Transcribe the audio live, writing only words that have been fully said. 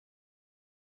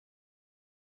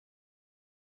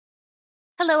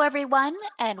Hello, everyone,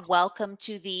 and welcome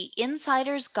to the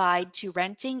Insider's Guide to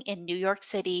Renting in New York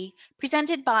City,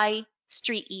 presented by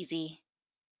Street Easy.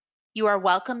 You are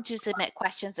welcome to submit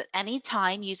questions at any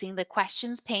time using the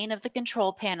questions pane of the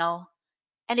control panel.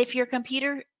 And if your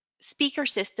computer speaker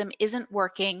system isn't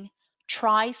working,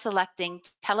 try selecting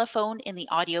telephone in the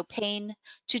audio pane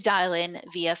to dial in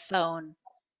via phone.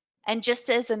 And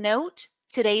just as a note,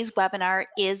 today's webinar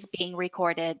is being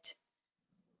recorded.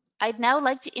 I'd now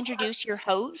like to introduce your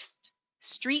host,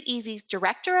 Street Easy's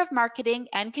Director of Marketing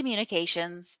and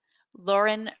Communications,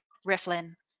 Lauren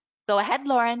Rifflin. Go ahead,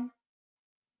 Lauren.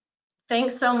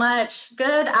 Thanks so much.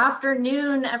 Good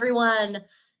afternoon, everyone. In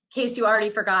case you already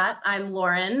forgot, I'm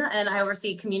Lauren and I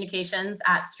oversee communications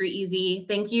at Street Easy.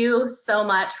 Thank you so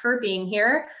much for being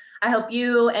here. I hope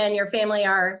you and your family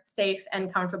are safe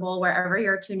and comfortable wherever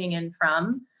you're tuning in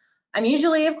from. I'm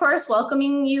usually, of course,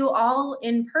 welcoming you all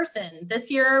in person. This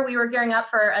year, we were gearing up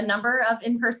for a number of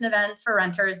in-person events for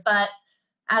renters, but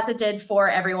as it did for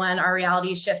everyone, our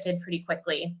reality shifted pretty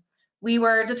quickly. We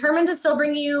were determined to still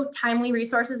bring you timely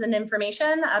resources and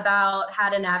information about how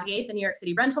to navigate the New York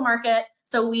City rental market,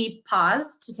 so we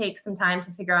paused to take some time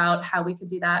to figure out how we could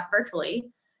do that virtually.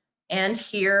 And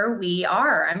here we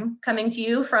are. I'm coming to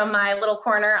you from my little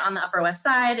corner on the Upper West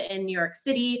Side in New York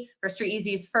City for Street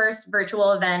Easy's first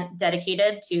virtual event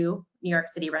dedicated to New York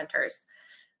City renters.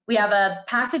 We have a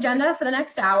packed agenda for the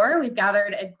next hour. We've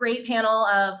gathered a great panel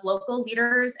of local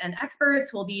leaders and experts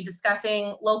who will be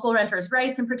discussing local renters'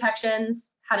 rights and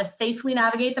protections, how to safely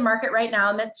navigate the market right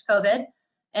now amidst COVID,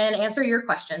 and answer your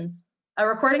questions. A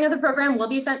recording of the program will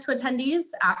be sent to attendees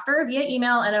after via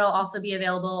email, and it'll also be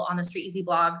available on the Street Easy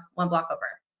blog one block over.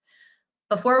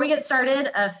 Before we get started,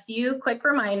 a few quick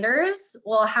reminders.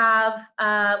 We'll have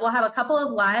a couple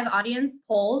of live audience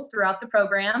polls throughout the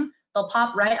program. They'll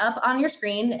pop right up on your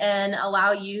screen and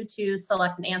allow you to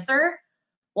select an answer.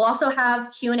 We'll also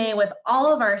have Q&A with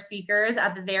all of our speakers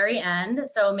at the very end,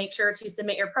 so make sure to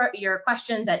submit your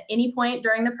questions at any point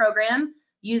during the program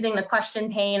using the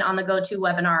question pane on the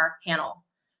GoToWebinar panel.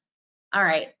 All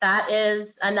right, that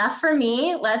is enough for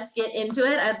me. Let's get into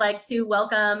it. I'd like to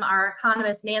welcome our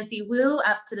economist, Nancy Wu,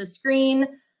 up to the screen.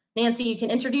 Nancy, you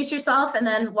can introduce yourself and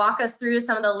then walk us through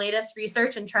some of the latest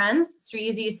research and trends Street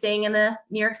Easy is seeing in the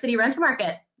New York City rental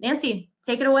market. Nancy,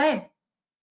 take it away.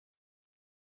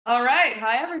 All right,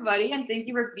 hi everybody, and thank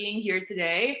you for being here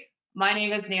today. My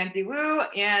name is Nancy Wu,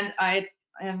 and I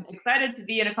am excited to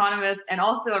be an economist and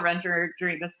also a renter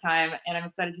during this time, and I'm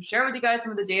excited to share with you guys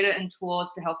some of the data and tools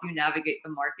to help you navigate the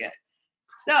market.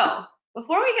 So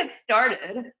before we get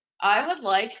started, I would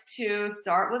like to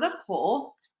start with a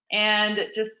poll and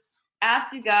just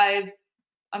ask you guys,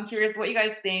 I'm curious what you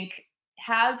guys think.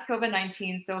 Has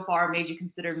COVID-19 so far made you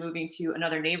consider moving to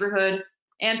another neighborhood?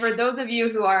 And for those of you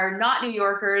who are not New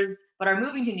Yorkers but are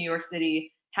moving to New York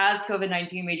City, has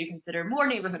COVID-19 made you consider more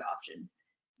neighborhood options?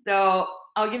 So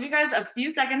I'll give you guys a few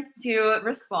seconds to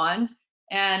respond.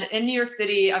 And in New York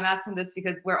City, I'm asking this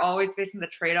because we're always facing the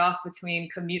trade-off between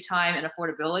commute time and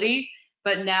affordability.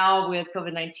 But now with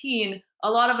COVID-19, a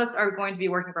lot of us are going to be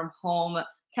working from home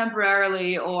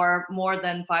temporarily or more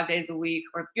than 5 days a week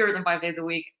or fewer than 5 days a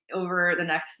week over the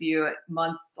next few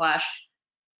months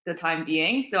 / the time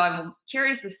being. So I'm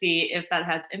curious to see if that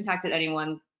has impacted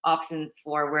anyone's options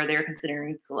for where they're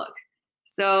considering to look.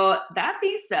 So that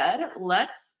being said,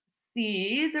 let's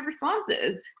see the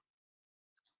responses.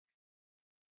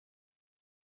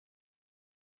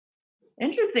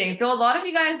 Interesting. So a lot of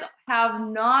you guys have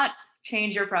not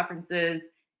changed your preferences,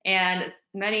 and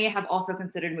many have also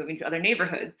considered moving to other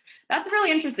neighborhoods. That's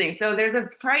really interesting. So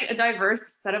there's quite a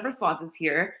diverse set of responses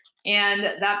here. And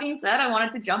that being said, I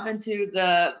wanted to jump into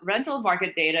the rentals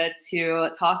market data to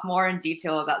talk more in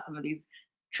detail about some of these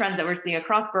trends that we're seeing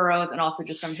across boroughs and also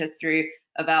just some history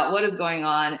about what is going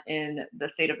on in the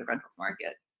state of the rentals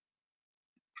market.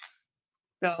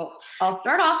 So I'll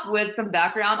start off with some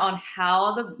background on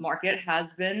how the market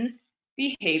has been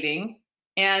behaving,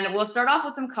 and we'll start off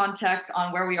with some context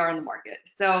on where we are in the market.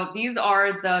 So these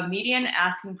are the median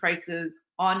asking prices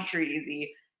on Street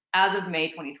Easy as of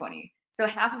May 2020. So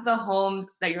half of the homes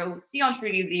that you'll see on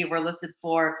Street Easy were listed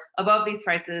for above these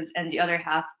prices and the other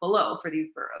half below for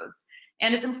these boroughs.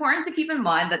 And it's important to keep in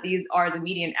mind that these are the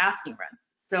median asking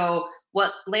rents. So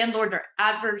what landlords are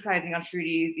advertising on Street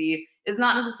Easy is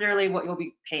not necessarily what you'll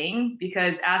be paying,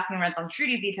 because asking rents on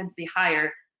Street Easy tend to be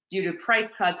higher due to price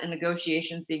cuts and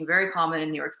negotiations being very common in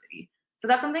New York City. So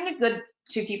that's something good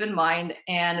to keep in mind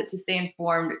and to stay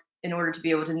informed in order to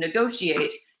be able to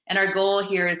negotiate. And our goal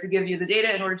here is to give you the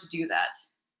data in order to do that.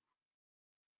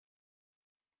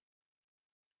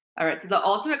 All right, so the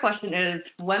ultimate question is,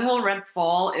 when will rents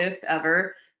fall, if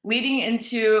ever? Leading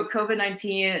into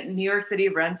COVID-19, New York City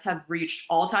rents have reached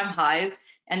all-time highs,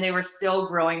 and they were still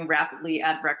growing rapidly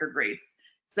at record rates.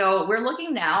 So we're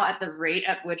looking now at the rate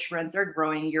at which rents are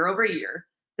growing year over year.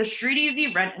 The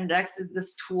StreetEasy Rent Index is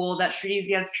this tool that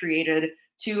StreetEasy has created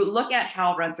to look at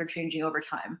how rents are changing over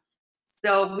time.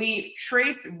 So we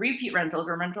trace repeat rentals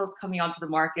or rentals coming onto the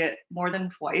market more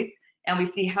than twice, and we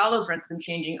see how those rents have been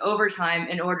changing over time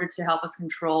in order to help us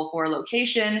control for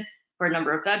location, for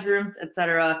number of bedrooms,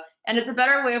 etc. And it's a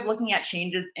better way of looking at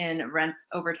changes in rents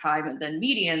over time than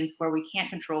medians, where we can't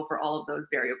control for all of those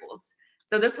variables.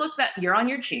 So this looks at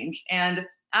year-on-year change, and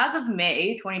as of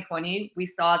May 2020, we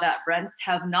saw that rents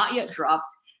have not yet dropped,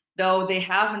 though they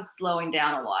have been slowing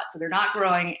down a lot. So they're not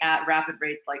growing at rapid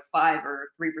rates like 5 or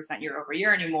 3% year over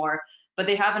year anymore, but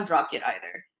they haven't dropped yet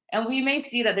either. And we may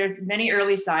see that there's many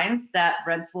early signs that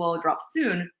rents will drop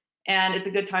soon, and it's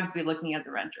a good time to be looking as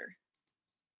a renter.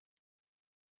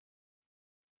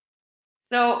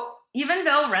 So even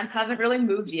though rents haven't really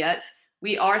moved yet,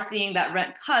 we are seeing that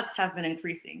rent cuts have been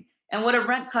increasing. And what a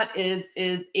rent cut is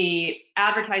a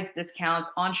advertised discount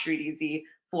on StreetEasy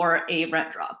for a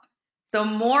rent drop. So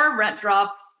more rent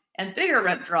drops and bigger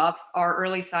rent drops are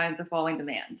early signs of falling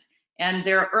demand. And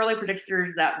there are early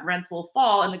predictors that rents will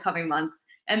fall in the coming months.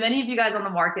 And many of you guys on the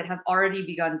market have already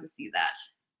begun to see that.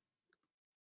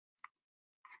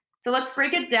 So let's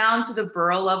break it down to the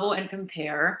borough level and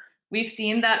compare. We've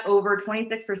seen that over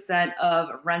 26% of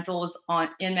rentals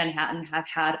in Manhattan have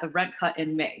had a rent cut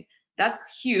in May.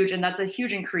 That's huge, and that's a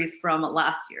huge increase from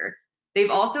last year. They've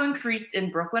also increased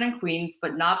in Brooklyn and Queens,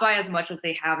 but not by as much as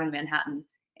they have in Manhattan.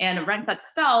 And rent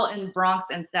cuts fell in Bronx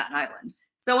and Staten Island.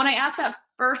 So when I asked that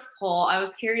first poll, I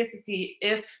was curious to see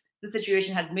if the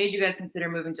situation has made you guys consider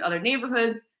moving to other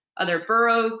neighborhoods, other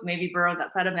boroughs, maybe boroughs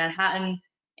outside of Manhattan.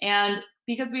 And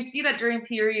because we see that during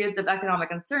periods of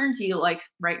economic uncertainty, like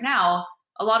right now,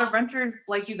 a lot of renters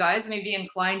like you guys may be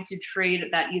inclined to trade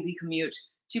that easy commute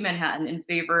to Manhattan in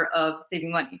favor of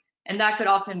saving money. And that could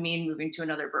often mean moving to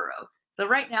another borough. So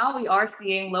right now we are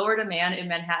seeing lower demand in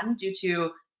Manhattan due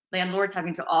to landlords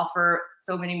having to offer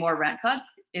so many more rent cuts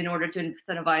in order to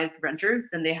incentivize renters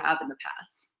than they have in the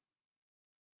past.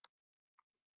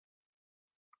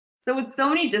 So with so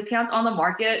many discounts on the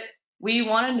market, we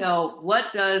want to know,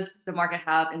 what does the market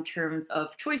have in terms of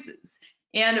choices?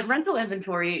 And rental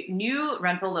inventory, new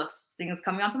rental listings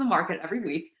coming onto the market every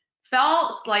week,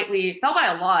 fell by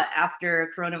a lot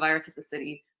after coronavirus hit the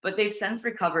city, but they've since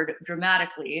recovered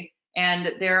dramatically.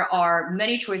 And there are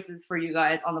many choices for you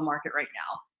guys on the market right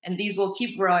now. And these will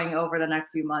keep growing over the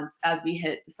next few months as we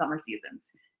hit the summer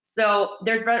seasons. So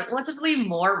there's relatively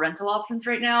more rental options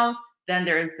right now than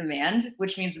there is demand,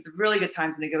 which means it's a really good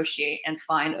time to negotiate and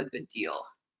find a good deal.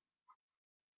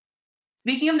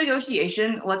 Speaking of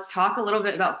negotiation, let's talk a little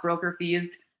bit about broker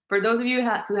fees. For those of you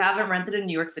who haven't rented in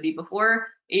New York City before,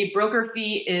 a broker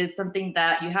fee is something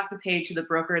that you have to pay to the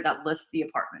broker that lists the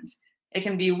apartment. It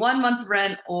can be 1 month's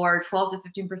rent or 12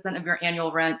 to 15% of your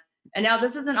annual rent. And now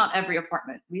this isn't on every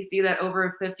apartment. We see that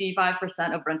over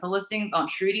 55% of rental listings on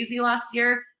StreetEasy last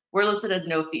year were listed as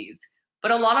no fees.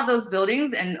 But a lot of those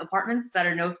buildings and apartments that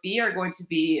are no fee are going to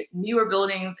be newer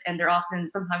buildings, and they're often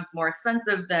sometimes more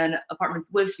expensive than apartments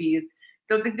with fees.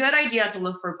 So it's a good idea to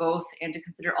look for both and to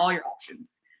consider all your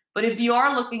options. But if you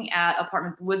are looking at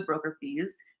apartments with broker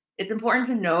fees, it's important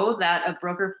to know that a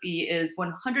broker fee is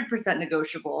 100%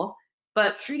 negotiable.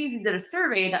 But StreetEasy did a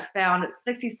survey that found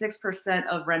 66%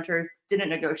 of renters didn't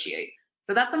negotiate.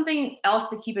 So that's something else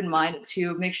to keep in mind,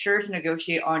 to make sure to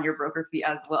negotiate on your broker fee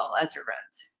as well as your rent.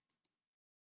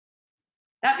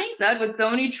 That being said, with so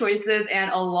many choices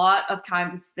and a lot of time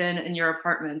to spend in your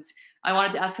apartment, I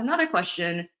wanted to ask another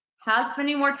question. Has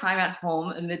spending more time at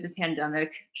home amid the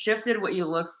pandemic shifted what you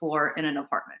look for in an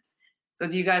apartment? So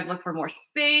do you guys look for more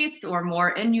space or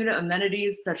more in-unit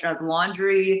amenities such as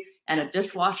laundry and a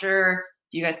dishwasher?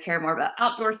 Do you guys care more about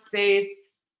outdoor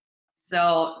space?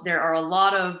 So there are a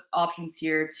lot of options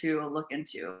here to look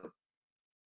into.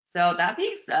 So that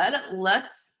being said,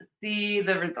 let's see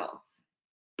the results.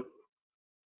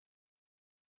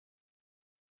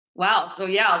 Wow, so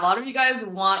yeah, a lot of you guys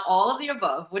want all of the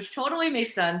above, which totally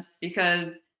makes sense because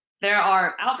there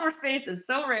are outdoor space is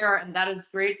so rare, and that is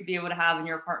great to be able to have in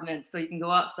your apartment so you can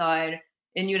go outside,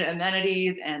 in-unit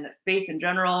amenities and space in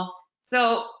general.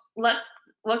 So let's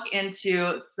look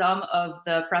into some of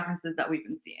the preferences that we've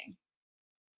been seeing.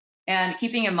 And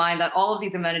keeping in mind that all of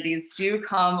these amenities do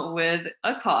come with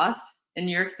a cost in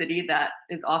New York City that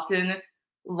is often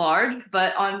large,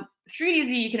 but on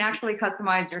StreetEasy, you can actually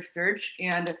customize your search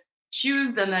and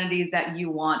choose the amenities that you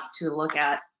want to look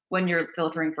at when you're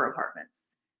filtering for apartments.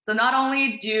 So not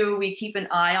only do we keep an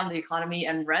eye on the economy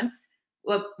and rents,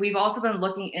 we've also been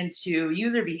looking into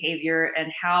user behavior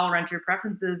and how renter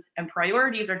preferences and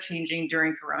priorities are changing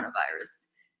during coronavirus.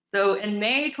 So in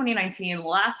May 2019,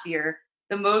 last year,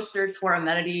 the most searched for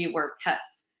amenity were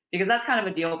pets, because that's kind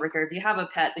of a deal breaker. If you have a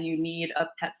pet, then you need a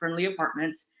pet-friendly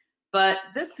apartment. But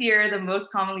this year, the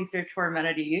most commonly searched for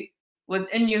amenity was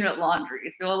in-unit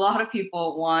laundry. So a lot of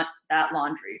people want that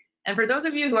laundry. And for those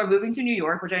of you who are moving to New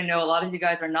York, which I know a lot of you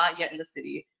guys are not yet in the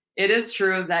city, it is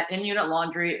true that in-unit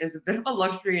laundry is a bit of a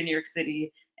luxury in New York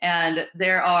City. And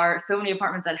there are so many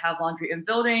apartments that have laundry in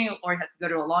building, or you have to go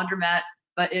to a laundromat,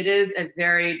 but it is a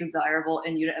very desirable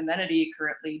in-unit amenity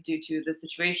currently due to the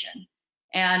situation.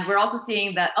 And we're also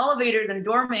seeing that elevators and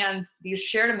doormans, these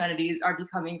shared amenities, are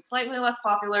becoming slightly less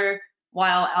popular,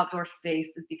 while outdoor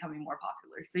space is becoming more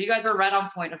popular. So you guys are right on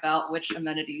point about which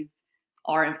amenities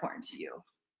are important to you.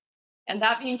 And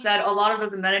that being said, a lot of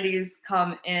those amenities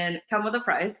come with a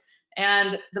price.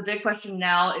 And the big question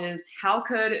now is, how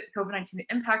could COVID-19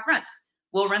 impact rents?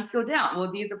 Will rents go down?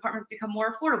 Will these apartments become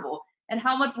more affordable? And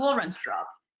how much will rents drop?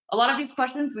 A lot of these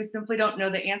questions we simply don't know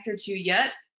the answer to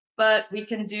yet, but we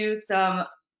can do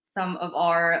some of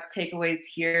our takeaways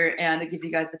here and give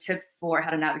you guys the tips for how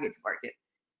to navigate the market.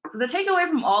 So the takeaway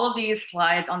from all of these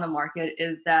slides on the market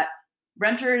is that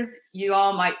renters, you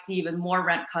all might see even more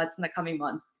rent cuts in the coming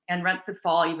months, and rents could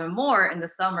fall even more in the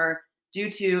summer due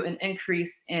to an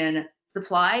increase in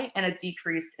supply and a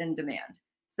decrease in demand.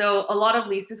 So a lot of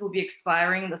leases will be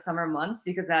expiring in the summer months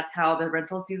because that's how the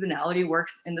rental seasonality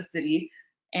works in the city.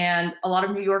 And a lot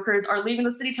of New Yorkers are leaving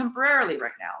the city temporarily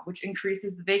right now, which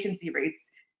increases the vacancy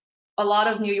rates. A lot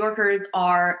of New Yorkers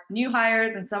are new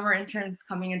hires and summer interns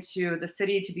coming into the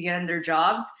city to begin their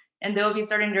jobs, and they'll be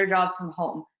starting their jobs from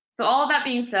home. So all of that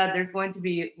being said, there's going to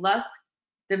be less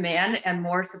demand and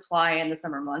more supply in the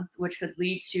summer months, which could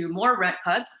lead to more rent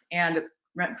cuts and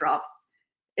rent drops,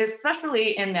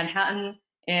 especially in Manhattan,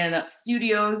 in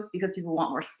studios, because people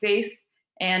want more space,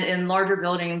 and in larger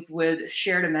buildings with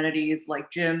shared amenities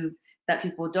like gyms that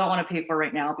people don't want to pay for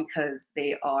right now because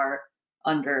they are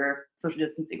under social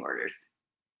distancing orders.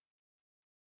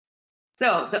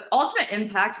 So the ultimate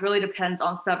impact really depends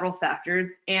on several factors,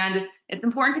 and it's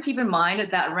important to keep in mind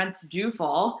that rents do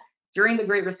fall. During the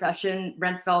Great Recession,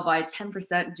 rents fell by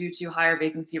 10% due to higher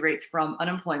vacancy rates from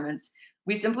unemployment.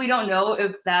 We simply don't know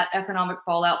if that economic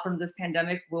fallout from this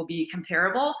pandemic will be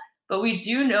comparable, but we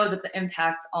do know that the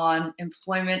impacts on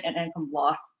employment and income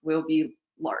loss will be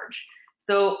large.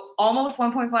 So almost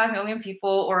 1.5 million people,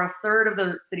 or a third of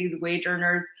the city's wage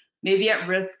earners, may be at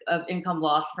risk of income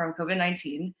loss from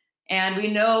COVID-19. And we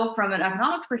know from an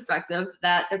economic perspective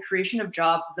that the creation of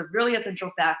jobs is a really essential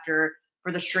factor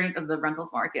for the strength of the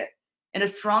rentals market. In a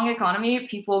strong economy,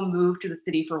 people move to the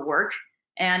city for work.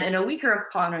 And in a weaker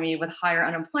economy with higher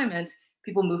unemployment,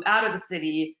 people move out of the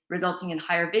city, resulting in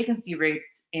higher vacancy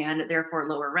rates and therefore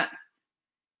lower rents.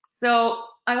 So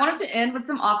I wanted to end with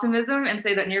some optimism and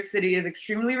say that New York City is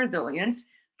extremely resilient.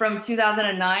 From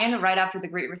 2009, right after the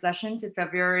Great Recession, to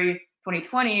February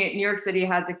 2020, New York City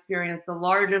has experienced the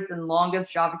largest and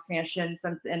longest job expansion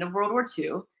since the end of World War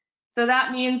II. So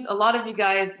that means a lot of you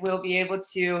guys will be able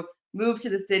to move to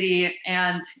the city,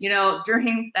 and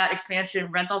during that expansion,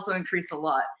 rents also increased a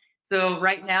lot. So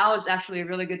right now is actually a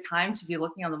really good time to be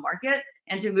looking on the market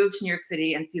and to move to New York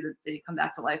City and see the city come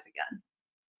back to life again.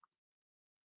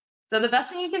 So the best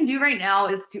thing you can do right now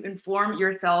is to inform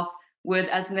yourself with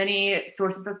as many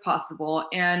sources as possible.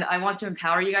 And I want to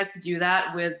empower you guys to do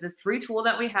that with this free tool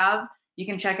that we have. You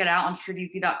can check it out on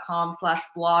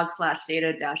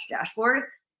streeteasy.com/blog/data-dashboard.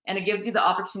 And it gives you the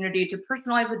opportunity to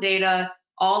personalize the data,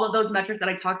 all of those metrics that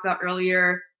I talked about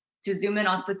earlier, to zoom in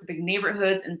on specific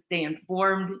neighborhoods and stay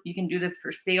informed. You can do this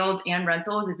for sales and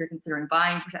rentals if you're considering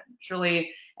buying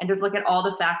potentially, and just look at all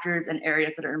the factors and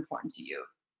areas that are important to you.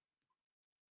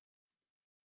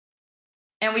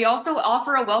 And we also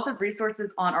offer a wealth of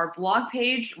resources on our blog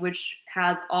page, which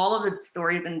has all of the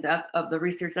stories in depth of the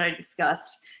research that I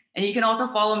discussed. And you can also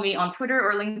follow me on Twitter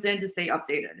or LinkedIn to stay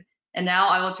updated. And now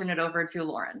I will turn it over to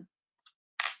Lauren.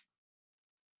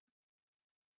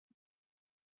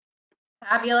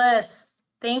 Fabulous.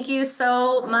 Thank you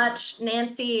so much,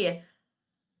 Nancy.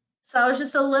 So it's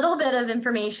just a little bit of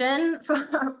information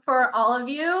for all of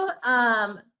you.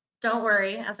 Don't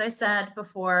worry, as I said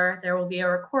before, there will be a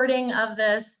recording of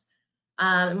this,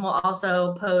 and we'll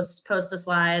also post the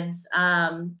slides.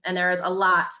 And there is a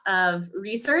lot of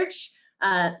research.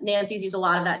 Nancy's used a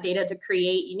lot of that data to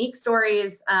create unique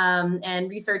stories and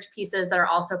research pieces that are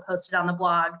also posted on the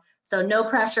blog. So no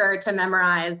pressure to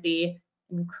memorize the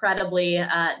incredibly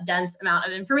dense amount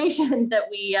of information that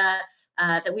we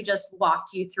just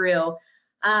walked you through.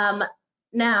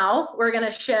 Now we're going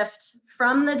to shift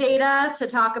from the data to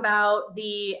talk about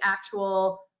the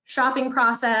actual shopping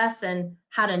process and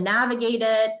how to navigate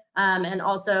it, and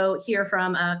also hear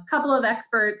from a couple of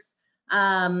experts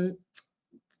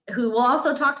who will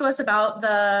also talk to us about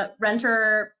the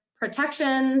renter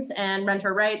protections and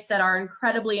renter rights that are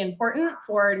incredibly important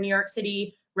for New York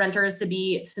City renters to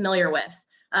be familiar with.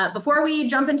 Before we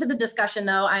jump into the discussion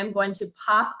though, I'm going to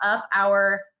pop up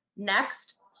our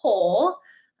next poll,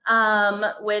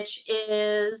 which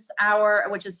is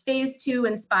phase 2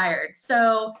 inspired.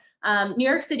 So New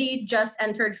York City just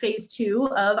entered phase 2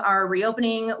 of our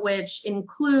reopening, which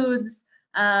includes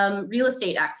real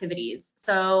estate activities.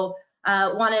 So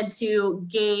wanted to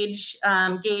gauge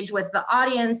with the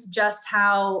audience just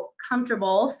how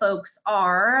comfortable folks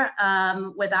are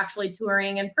with actually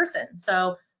touring in person.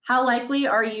 So how likely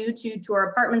are you to tour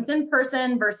apartments in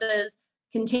person versus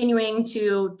continuing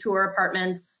to tour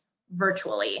apartments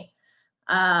virtually?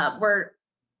 We're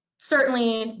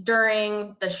certainly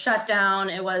during the shutdown,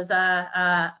 it was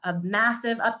a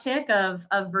massive uptick of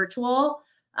virtual,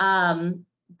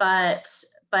 but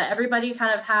everybody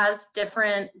kind of has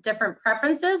different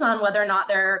preferences on whether or not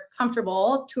they're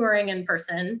comfortable touring in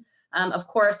person. Of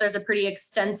course, there's a pretty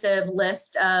extensive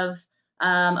list of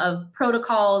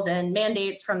protocols and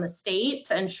mandates from the state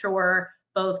to ensure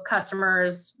both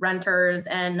customers, renters,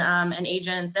 and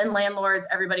agents and landlords,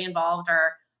 everybody involved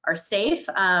are safe.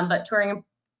 But touring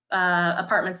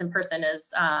apartments in person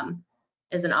is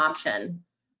an option.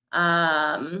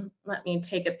 Let me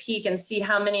take a peek and see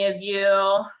how many of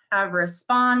you have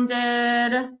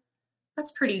responded.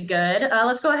 That's pretty good.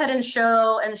 Let's go ahead and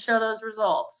show those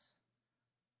results.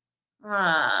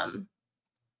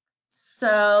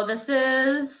 So this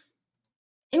is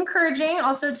encouraging,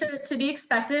 also to be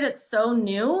expected. It's so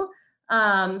new,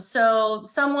 so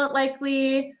somewhat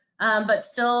likely, but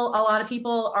still a lot of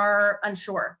people are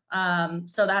unsure.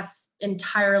 So that's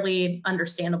entirely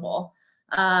understandable.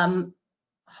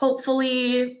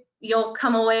 Hopefully you'll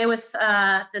come away with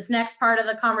this next part of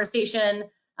the conversation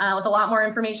with a lot more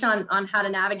information on how to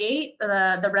navigate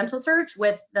the rental search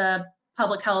with the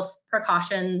public health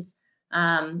precautions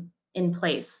in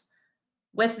place.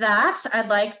 With that, I'd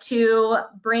like to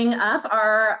bring up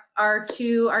our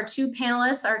two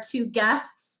panelists, our two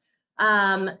guests,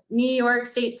 New York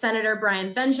State Senator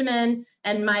Brian Benjamin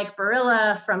and Mike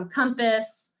Barilla from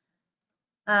Compass.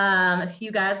 If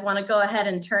you guys want to go ahead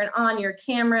and turn on your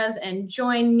cameras and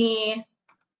join me.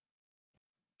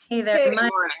 Hey there, Hey,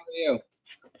 Mike. Lauren, how are you?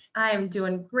 I am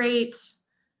doing great.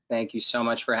 Thank you so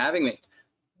much for having me.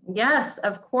 Yes,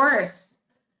 of course.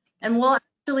 And we'll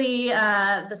actually,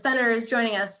 the senator is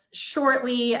joining us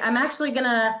shortly. I'm actually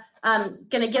gonna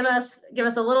give us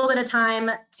a little bit of time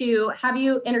to have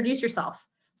you introduce yourself.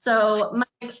 So,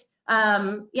 Mike,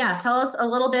 yeah, tell us a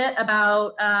little bit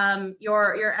about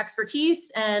your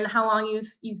expertise and how long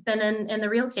you've been in the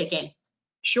real estate game.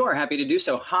 Sure, happy to do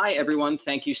so. Hi, everyone.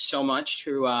 Thank you so much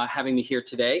for having me here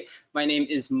today. My name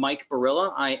is Mike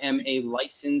Barilla. I am a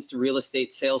licensed real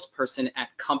estate salesperson at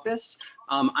Compass.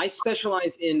 I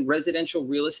specialize in residential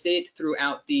real estate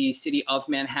throughout the city of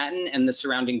Manhattan and the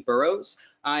surrounding boroughs.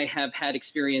 I have had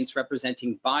experience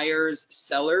representing buyers,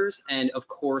 sellers, and of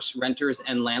course, renters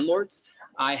and landlords.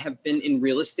 I have been in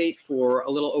real estate for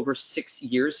a little over 6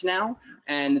 years now,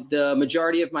 and the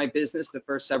majority of my business, the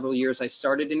first several years I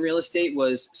started in real estate,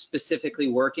 was specifically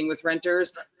working with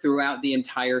renters throughout the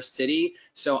entire city.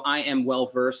 So I am well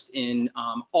versed in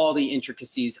all the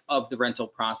intricacies of the rental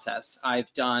process.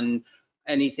 I've done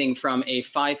anything from a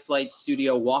 5-flight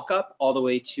studio walk-up all the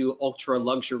way to ultra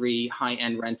luxury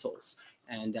high-end rentals.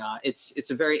 And it's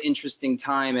a very interesting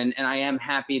time, and I am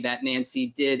happy that Nancy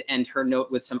did end her note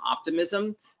with some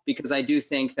optimism, because I do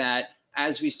think that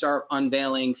as we start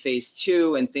unveiling phase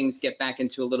 2 and things get back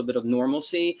into a little bit of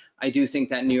normalcy, I do think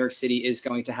that New York City is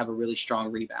going to have a really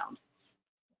strong rebound.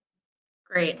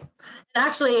 Great. And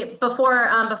actually, before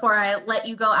I let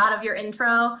you go out of your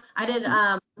intro, I did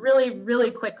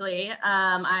really quickly.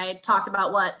 I talked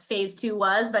about what phase 2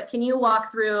 was, but can you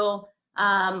walk through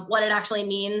what it actually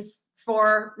means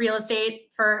for real estate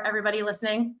for everybody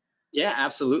listening? Yeah,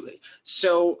 absolutely.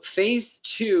 So phase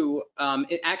 2,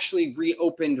 it actually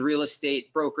reopened real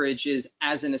estate brokerages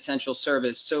as an essential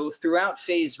service. So throughout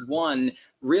phase 1,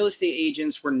 real estate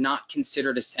agents were not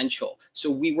considered essential. So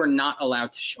we were not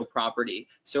allowed to show property.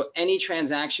 So any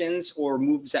transactions or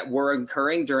moves that were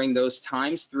occurring during those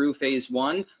times through phase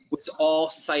 1 was all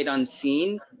sight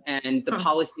unseen, and the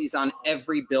policies on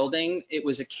every building, it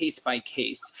was a case by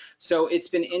case. So it's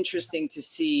been interesting to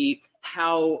see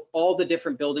how all the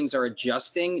different buildings are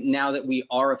adjusting now that we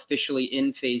are officially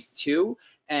in phase 2.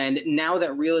 And now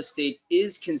that real estate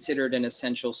is considered an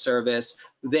essential service,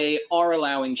 they are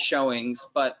allowing showings.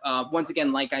 But once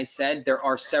again, like I said, there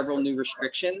are several new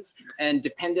restrictions, and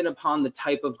dependent upon the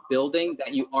type of building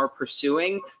that you are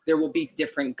pursuing, there will be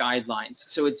different guidelines.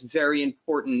 So it's very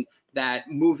important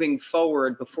that moving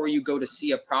forward, before you go to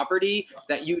see a property,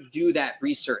 that you do that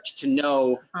research to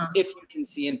know if you can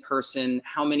see in person,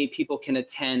 how many people can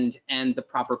attend, and the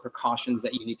proper precautions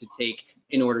that you need to take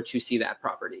in order to see that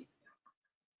property.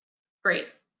 Great,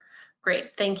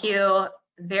 great. Thank you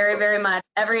very, very much.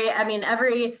 Every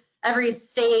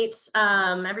state,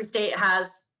 every state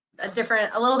has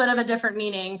a little bit of a different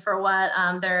meaning for what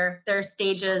their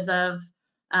stages of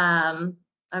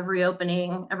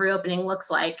reopening looks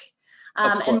like.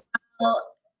 And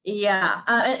yeah,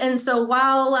 and so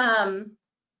while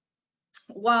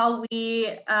we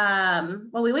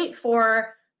wait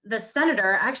for the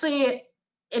senator, actually,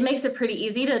 it makes it pretty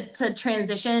easy to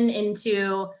transition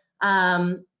into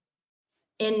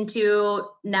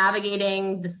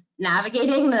navigating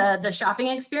the shopping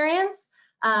experience.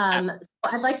 So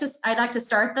I'd like to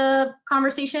start the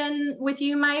conversation with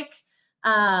you, Mike,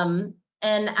 and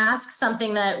ask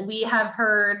something that we have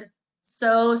heard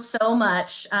so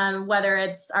much, whether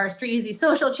it's our Street Easy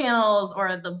social channels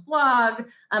or the blog,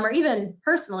 or even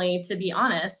personally, to be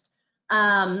honest.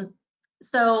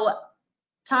 So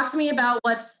talk to me about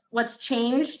what's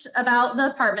changed about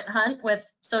the apartment hunt with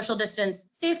social distance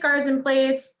safeguards in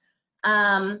place,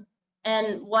 and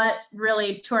what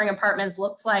really touring apartments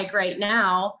looks like right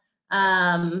now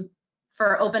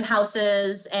for open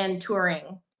houses and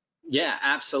touring. Yeah,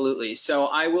 absolutely. So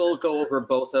I will go over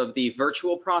both of the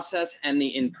virtual process and the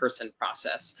in-person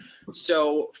process.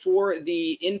 So for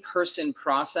the in-person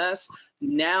process,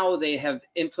 now they have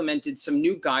implemented some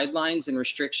new guidelines and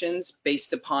restrictions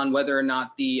based upon whether or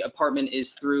not the apartment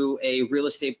is through a real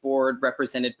estate board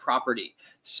represented property.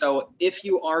 So if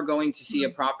you are going to see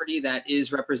a property that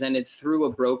is represented through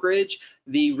a brokerage,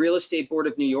 the Real Estate Board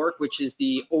of New York, which is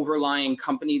the overlying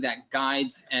company that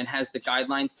guides and has the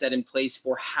guidelines set in place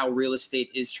for how real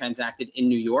estate is transacted in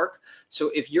New York.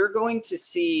 So if you're going to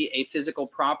see a physical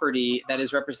property that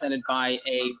is represented by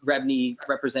a REBNY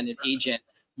represented agent,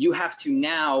 you have to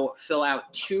now fill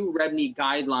out 2 REBNY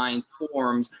guideline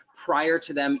forms prior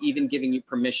to them even giving you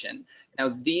permission. Now,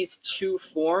 these 2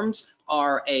 forms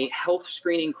are a health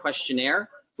screening questionnaire,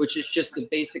 which is just the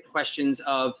basic questions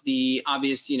of the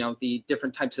obvious, the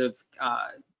different types of,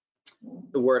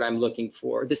 the word I'm looking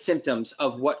for, the symptoms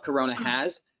of what Corona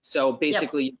has. So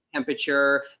basically,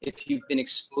 temperature, if you've been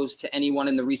exposed to anyone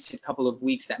in the recent couple of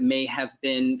weeks that may have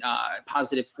been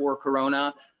positive for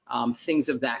Corona, things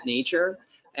of that nature.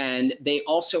 And they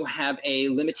also have a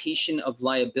limitation of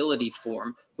liability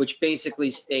form, which basically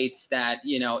states that,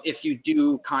 if you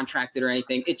do contract it or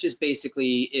anything, it just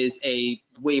basically is a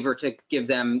waiver to give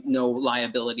them no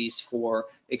liabilities for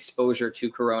exposure to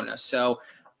Corona. So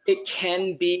it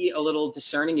can be a little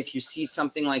discerning if you see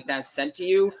something like that sent to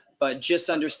you, but just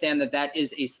understand that that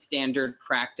is a standard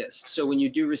practice. So when you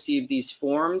do receive these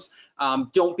forms,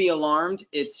 don't be alarmed.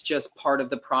 It's just part of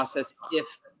the process if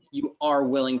you are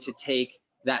willing to take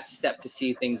that step to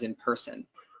see things in person.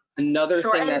 Another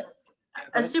thing that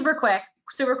a super quick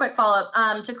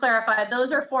follow-up to clarify,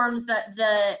 those are forms that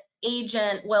the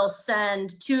agent will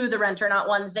send to the renter, not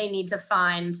ones they need to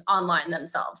find online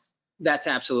themselves. That's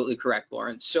absolutely correct,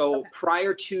 Lauren. So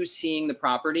prior to seeing the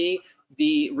property,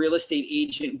 the real estate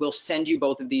agent will send you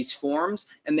both of these forms,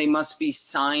 and they must be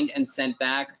signed and sent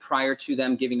back prior to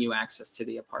them giving you access to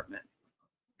the apartment.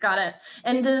 Got it.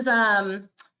 And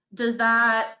does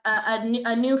that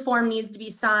a new form needs to be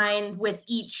signed with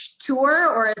each tour,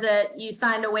 or is it you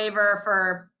signed a waiver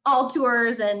for all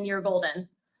tours and you're golden?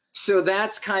 So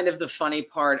that's kind of the funny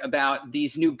part about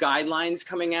these new guidelines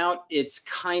coming out. It's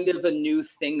kind of a new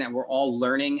thing that we're all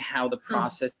learning how the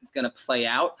process is going to play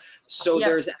out. So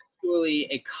there's actually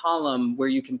a column where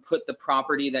you can put the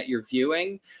property that you're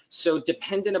viewing. So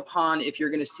dependent upon if you're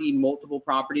going to see multiple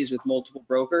properties with multiple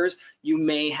brokers, you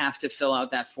may have to fill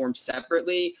out that form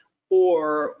separately.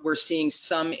 Or we're seeing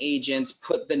some agents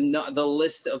put the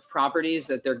list of properties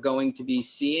that they're going to be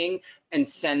seeing and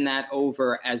send that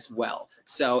over as well.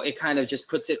 So it kind of just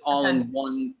puts it all in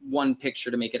one picture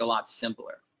to make it a lot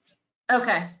simpler.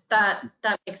 Okay, that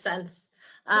makes sense.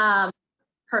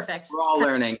 Perfect. We're all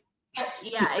learning.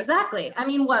 Yeah, exactly. I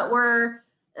mean,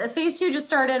 phase 2 just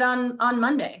started on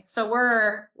Monday, so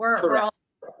we're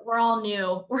all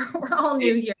new. We're all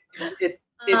new here. It's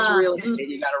real estate.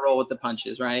 You got to roll with the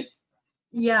punches, right?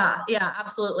 Yeah,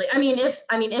 absolutely. I mean, if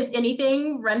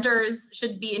anything, renters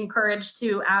should be encouraged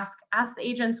to ask the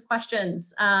agents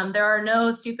questions. There are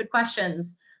no stupid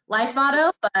questions. life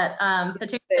motto, but Say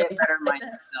particularly it better like this.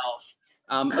 myself.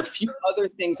 A few other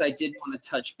things I did want to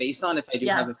touch base on if I do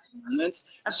have a Yes, few moments.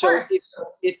 of So course.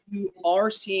 if you are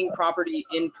seeing property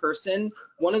in person,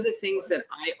 one of the things that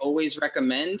I always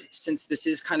recommend, since this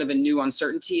is kind of a new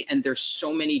uncertainty and there's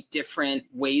so many different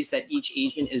ways that each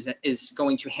agent is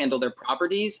going to handle their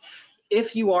properties,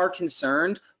 if you are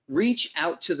concerned, reach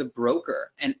out to the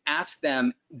broker and ask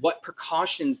them what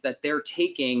precautions that they're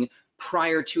taking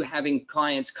prior to having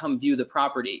clients come view the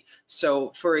property.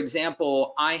 So for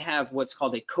example, I have what's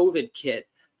called a COVID kit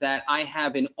that I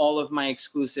have in all of my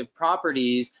exclusive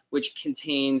properties, which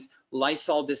contains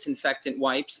Lysol disinfectant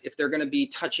wipes if they're going to be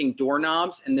touching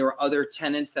doorknobs and there are other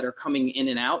tenants that are coming in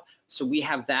and out. So we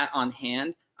have that on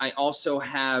hand. I also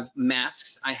have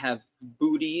masks. I have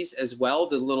booties as well,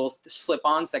 the little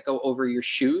slip-ons that go over your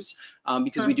shoes,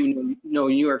 because we do know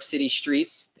New York City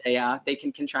streets, they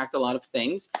can contract a lot of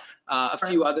things. A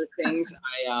few other things,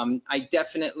 I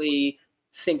definitely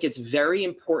think it's very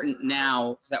important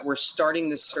now that we're starting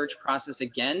the search process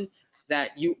again,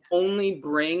 that you only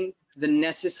bring the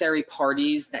necessary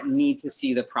parties that need to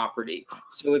see the property.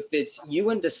 So if it's you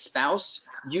and a spouse,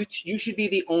 you should be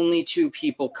the only two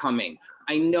people coming.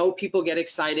 I know people get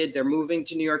excited, they're moving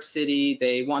to New York City,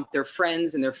 they want their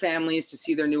friends and their families to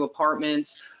see their new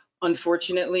apartments.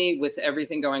 Unfortunately, with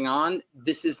everything going on,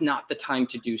 this is not the time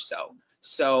to do so.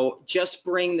 So just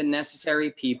bring the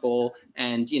necessary people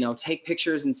and, take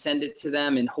pictures and send it to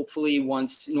them. And hopefully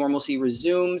once normalcy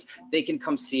resumes, they can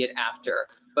come see it after.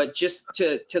 But just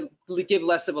to give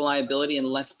less of a liability and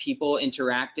less people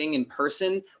interacting in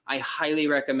person, I highly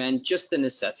recommend just the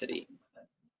necessity.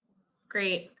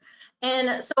 Great.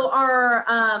 And so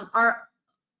are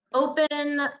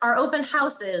open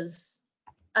houses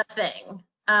a thing?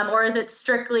 Or is it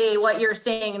strictly what you're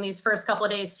saying in these first couple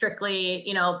of days, strictly,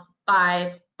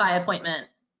 by appointment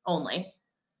only?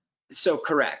 So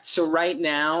correct. So right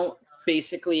now,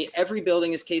 basically every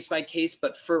building is case by case,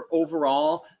 but for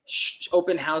overall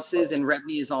open houses, and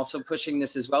REBNY is also pushing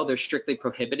this as well, they're strictly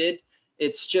prohibited.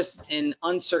 It's just an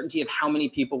uncertainty of how many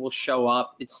people will show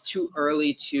up. It's too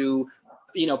early to,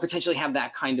 potentially have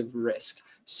that kind of risk.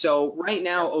 So right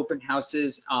now, open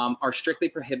houses are strictly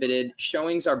prohibited.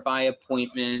 Showings are by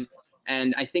appointment.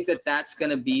 And I think that that's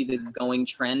going to be the going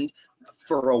trend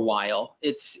for a while.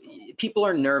 People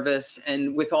are nervous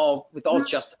and with all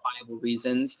justifiable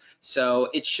reasons. So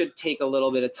it should take a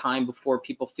little bit of time before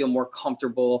people feel more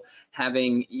comfortable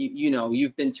having,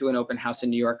 you've been to an open house in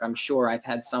New York, I'm sure. I've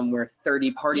had some where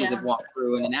 30 parties have walked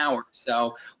through in an hour.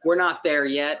 So we're not there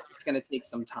yet. It's going to take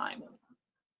some time.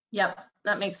 Yep,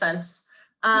 that makes sense.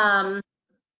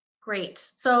 Great.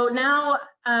 So now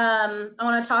I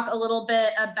want to talk a little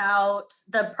bit about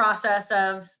the process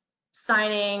of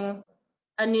signing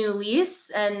a new lease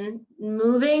and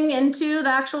moving into the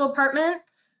actual apartment.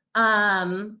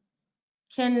 Can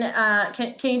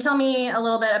you tell me a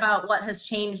little bit about what has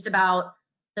changed about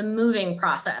the moving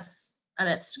process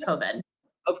amidst COVID?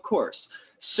 Of course.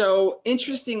 So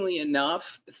interestingly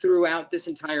enough, throughout this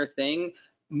entire thing,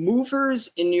 movers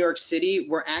in New York City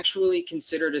were actually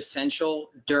considered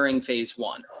essential during phase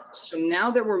one. So now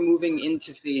that we're moving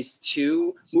into phase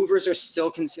two, movers are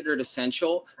still considered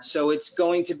essential. So it's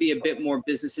going to be a bit more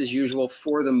business as usual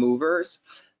for the movers.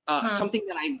 Something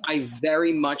that I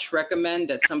very much recommend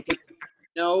that some people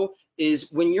know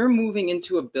is when you're moving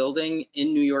into a building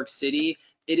in New York City,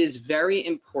 it is very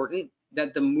important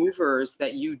that the movers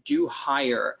that you do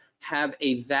hire have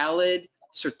a valid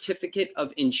certificate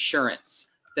of insurance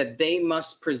that they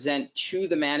must present to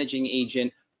the managing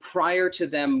agent prior to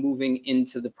them moving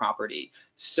into the property.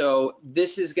 So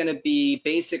this is going to be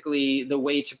basically the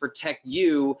way to protect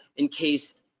you in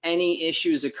case any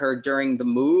issues occur during the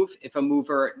move. If a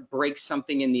mover breaks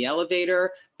something in the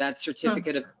elevator, that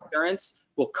certificate of insurance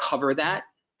will cover that.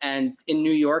 And in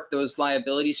New York, those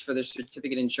liabilities for the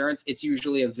certificate insurance, it's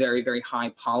usually a very, very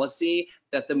high policy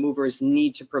that the movers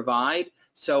need to provide.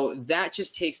 So that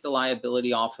just takes the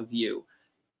liability off of you.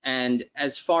 And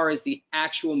as far as the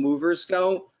actual movers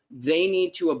go, they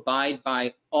need to abide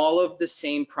by all of the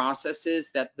same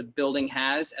processes that the building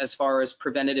has as far as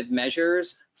preventative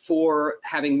measures for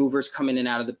having movers come in and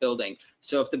out of the building.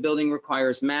 So if the building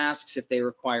requires masks, if they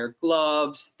require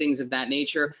gloves, things of that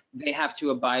nature, they have to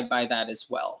abide by that as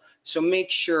well. So make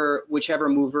sure whichever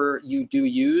mover you do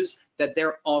use, that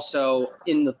they're also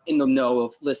in the know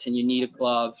of, listen, you need a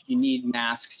glove, you need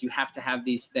masks, you have to have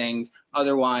these things.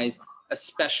 Otherwise,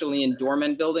 especially in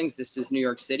doorman buildings, this is New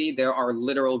York City, there are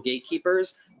literal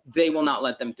gatekeepers. They will not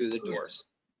let them through the doors.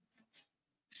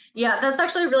 Yeah, that's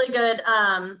actually a really good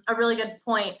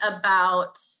point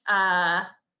about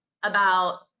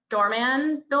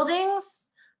doorman buildings.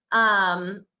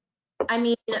 I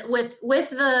mean, with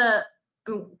the,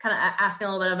 I'm kind of asking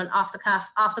a little bit of an off the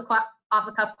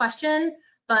cuff question,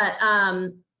 but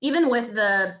even with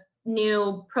the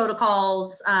new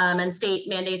protocols and state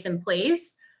mandates in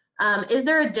place, is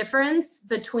there a difference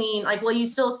between, like, will you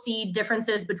still see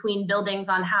differences between buildings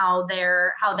on how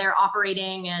they're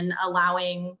operating and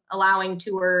allowing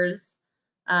tours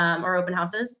or open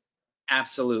houses?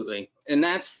 Absolutely. And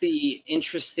that's the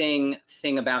interesting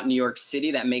thing about New York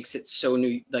City that makes it so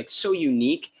so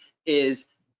unique is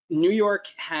New York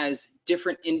has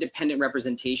different independent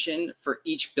representation for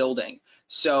each building.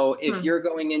 So if you're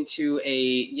going into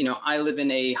I live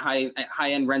in a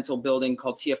high-end rental building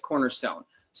called TF Cornerstone.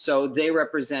 So they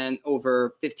represent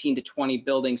over 15 to 20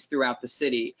 buildings throughout the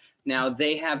city. Now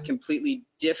they have completely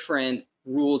different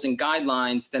rules and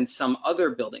guidelines than some other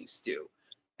buildings do.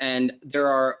 And there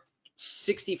are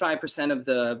 65% of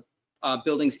the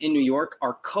buildings in New York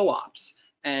are co-ops.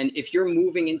 And if you're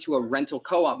moving into a rental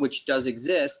co-op, which does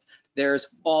exist, there's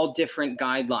all different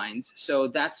guidelines. So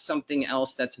that's something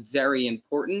else that's very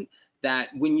important, that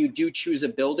when you do choose a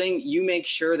building, you make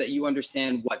sure that you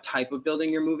understand what type of building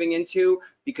you're moving into,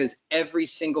 because every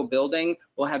single building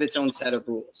will have its own set of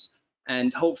rules.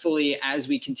 And hopefully, as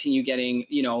we continue getting,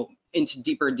 into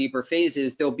deeper and deeper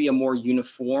phases, there'll be a more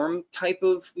uniform type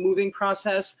of moving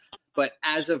process. But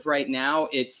as of right now,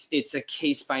 it's a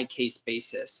case by case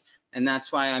basis. And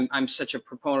that's why I'm such a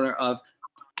proponent of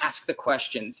ask the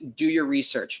questions, do your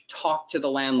research, talk to the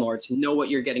landlords, know what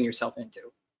you're getting yourself into.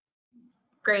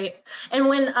 Great. And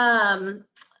when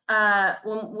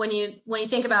you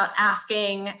think about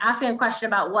asking a question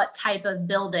about what type of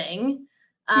building,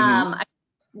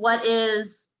 what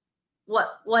is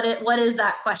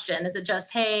that question? Is it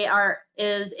just, hey,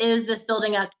 is this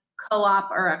building a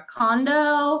co-op or a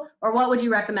condo, or what would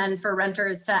you recommend for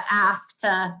renters to ask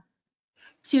to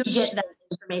get that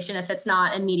information if it's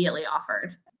not immediately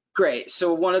offered? Great.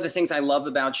 So one of the things I love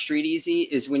about StreetEasy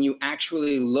is when you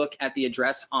actually look at the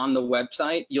address on the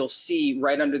website, you'll see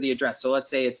right under the address. So let's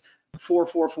say it's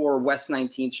 444 West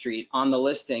 19th Street on the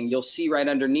listing. You'll see right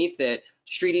underneath it,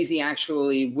 StreetEasy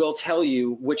actually will tell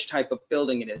you which type of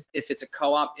building it is. If it's a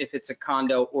co-op, if it's a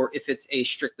condo, or if it's a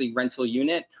strictly rental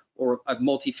unit or a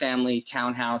multifamily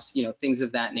townhouse, things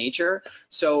of that nature.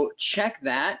 So check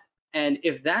that. And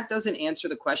if that doesn't answer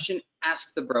the question,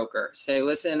 ask the broker. Say,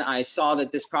 listen, I saw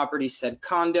that this property said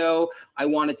condo. I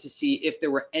wanted to see if there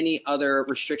were any other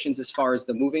restrictions as far as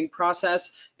the moving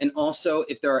process, and also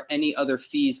if there are any other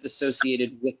fees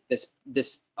associated with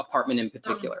this apartment in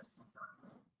particular.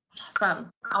 Awesome.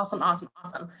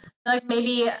 Like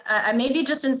maybe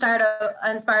just inspired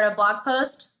a blog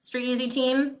post. StreetEasy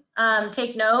team,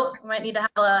 take note. We might need to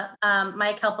have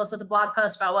Mike help us with a blog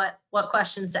post about what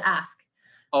questions to ask.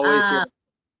 Always here.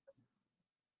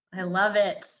 I love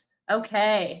it.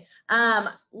 Okay.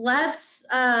 Let's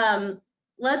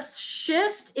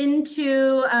shift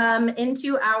into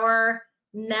our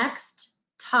next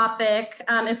topic.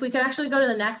 If we could actually go to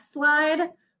the next slide,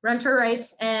 renter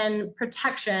rights and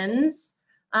protections.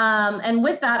 And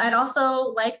with that, I'd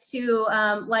also like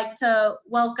to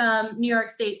welcome New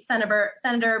York State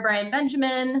Senator Brian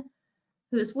Benjamin,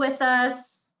 who's with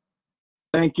us.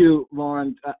 Thank you,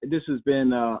 Lauren. This has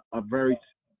been a very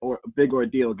big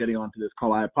ordeal getting onto this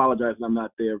call. I apologize I'm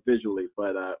not there visually,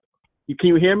 but can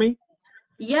you hear me?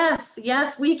 Yes,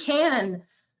 we can.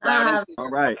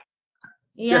 All right.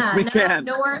 Yeah, yes, we can.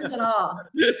 No worries at all.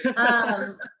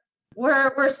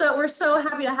 We're so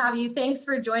happy to have you. Thanks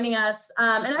for joining us.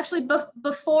 And actually,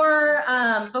 before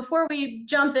we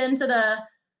jump into the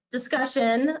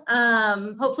discussion,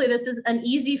 hopefully this is an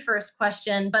easy first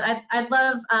question, but I'd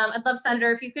love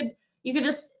Senator, if you could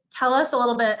just tell us a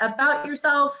little bit about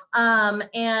yourself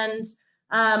and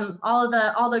all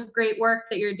the great work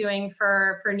that you're doing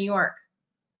for New York.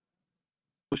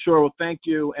 Sure. Well, thank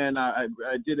you, and I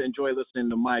did enjoy listening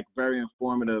to Mike. Very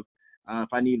informative.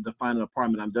 If I needed to find an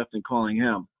apartment, I'm definitely calling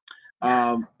him.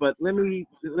 But let me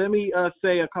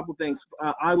say a couple things.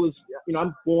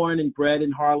 I'm born and bred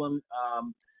in Harlem.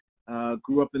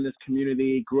 Grew up in this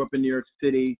community, grew up in New York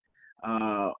City,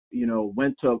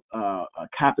 went to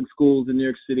Catholic schools in New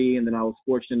York City, and then I was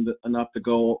fortunate enough to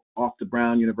go off to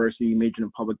Brown University, majored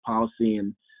in public policy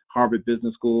and Harvard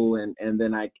Business School, and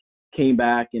then I came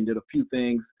back and did a few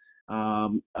things,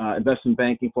 investment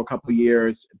banking for a couple of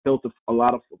years, built a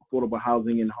lot of affordable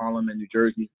housing in Harlem and New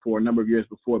Jersey for a number of years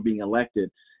before being elected.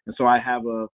 And so I have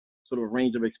a sort of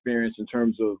range of experience in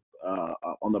terms of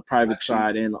on the private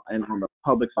side and on the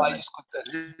public side. I just clicked that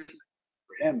in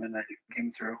for him and I think it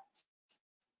came through.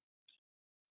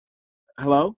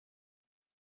 Hello?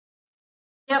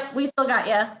 Yep, we still got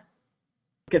you.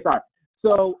 Okay, sorry.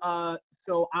 So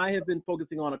I have been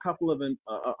focusing on a couple of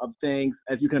things.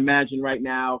 As you can imagine, right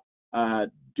now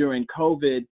during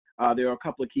COVID, there are a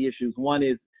couple of key issues. One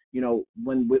is, when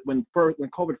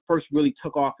COVID first really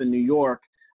took off in New York,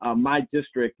 my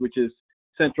district, which is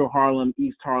Central Harlem,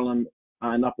 East Harlem,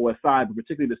 and Upper West Side, but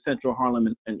particularly the Central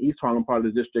Harlem and East Harlem part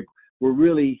of the district, were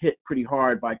really hit pretty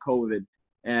hard by COVID.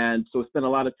 And so spent a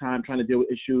lot of time trying to deal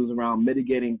with issues around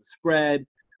mitigating the spread,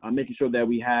 making sure that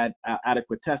we had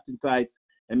adequate testing sites,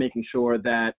 and making sure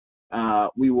that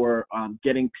we were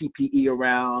getting PPE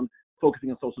around,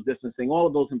 focusing on social distancing, all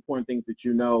of those important things that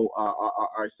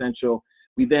are essential.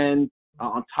 We then,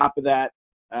 on top of that,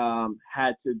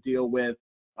 had to deal with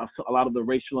a lot of the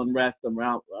racial unrest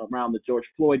around the George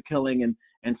Floyd killing, and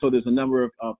so there's a number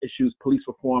of issues, police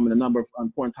reform, and a number of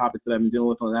important topics that I've been dealing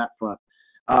with on that front.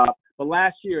 But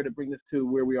last year, to bring this to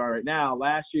where we are right now,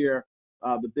 last year,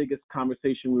 the biggest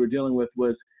conversation we were dealing with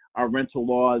was our rental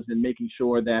laws and making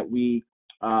sure that we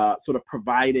sort of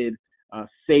provided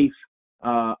safe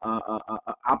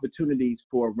opportunities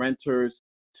for renters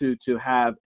to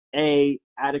have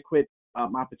adequate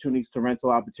opportunities to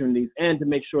rental opportunities, and to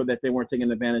make sure that they weren't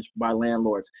taken advantage by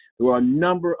landlords. There were a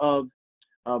number of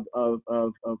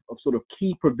sort of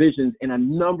key provisions and a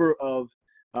number of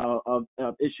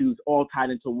issues all tied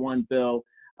into one bill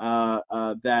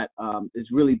that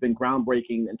has really been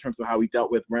groundbreaking in terms of how we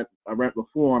dealt with rent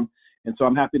reform. And so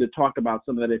I'm happy to talk about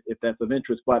some of that if that's of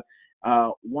interest. But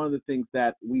one of the things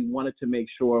that we wanted to make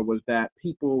sure was that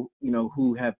people,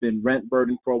 who have been rent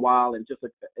burdened for a while and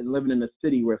and living in a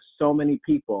city where so many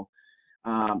people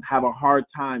have a hard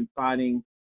time finding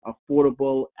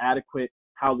affordable, adequate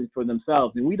housing for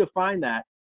themselves. And we define that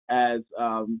as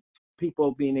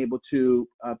people being able to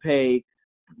pay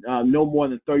no more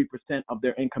than 30% of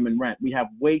their income in rent. We have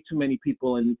way too many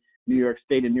people in New York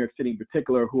State and New York City in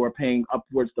particular who are paying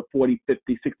upwards to 40,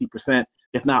 50, 60%,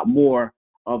 if not more,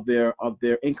 of their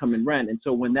income in rent. And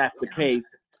so when that's the case,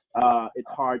 it's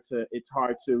hard to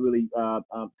really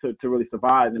to really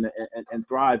survive and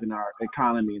thrive in our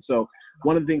economy. And so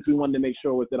one of the things we wanted to make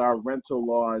sure was that our rental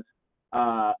laws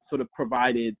sort of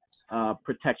provided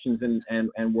protections and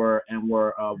were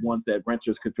ones that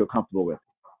renters could feel comfortable with.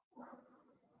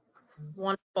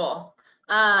 Wonderful.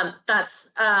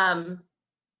 That's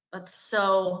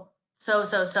so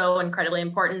incredibly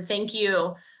important. Thank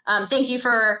you. Thank you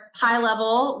for high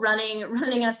level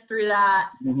running us through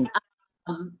that.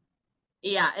 Mm-hmm.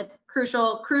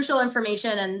 Crucial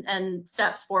information and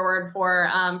steps forward for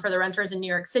the renters in New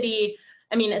York City.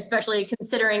 I mean, especially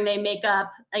considering they make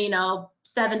up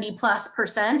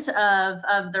 70+%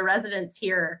 of the residents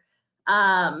here.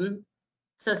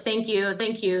 So thank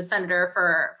you, Senator,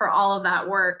 for all of that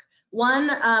work.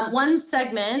 One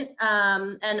segment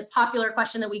and a popular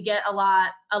question that we get a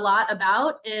lot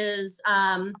about is,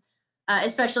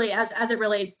 especially as it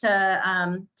relates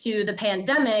to the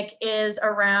pandemic, is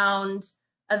around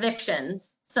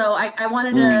evictions. So I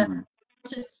wanted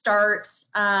to start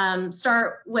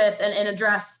with and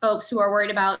address folks who are worried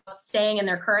about staying in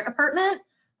their current apartment,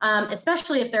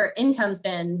 especially if their income's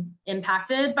been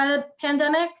impacted by the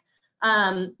pandemic.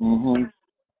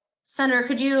 Senator,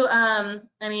 could you, I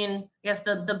guess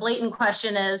the blatant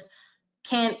question is,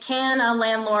 can a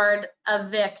landlord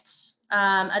evict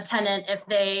a tenant if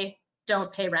they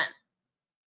don't pay rent?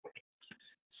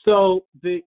 So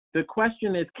the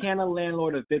question is, can a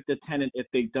landlord evict a tenant if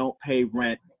they don't pay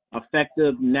rent?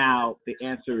 Effective now, the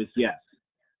answer is yes.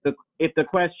 If the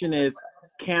question is,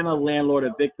 can a landlord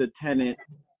evict a tenant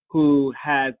who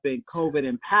has been COVID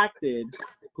impacted,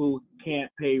 who can't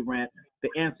pay rent, the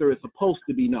answer is supposed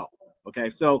to be no.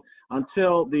 Okay, so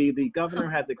until the governor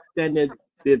has extended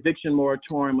the eviction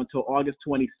moratorium until August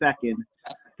 22nd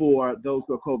for those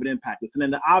who are COVID impacted. And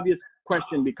then the obvious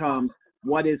question becomes,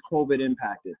 what is COVID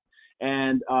impacted?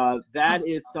 And that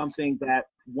is something that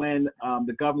when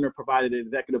the governor provided an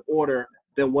executive order,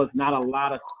 there was not a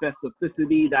lot of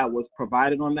specificity that was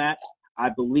provided on that. I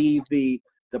believe the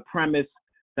premise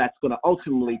that's going to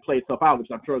ultimately play itself out, which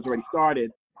I'm sure has already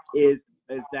started, is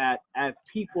that as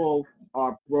people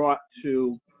are brought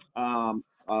to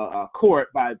court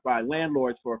by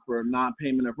landlords for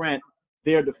non-payment of rent,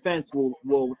 their defense will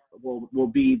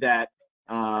be that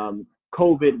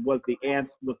COVID was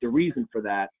the reason for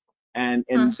that, and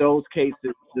in those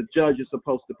cases, the judge is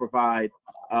supposed to provide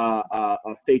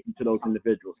safety to those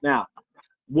individuals. Now,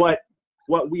 what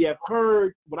we have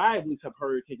heard, what I at least have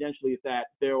heard tangentially, is that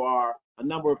there are a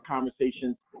number of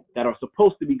conversations that are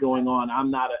supposed to be going on.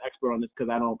 I'm not an expert on this because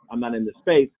I'm not in this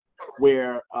space,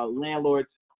 where landlords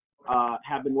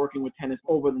have been working with tenants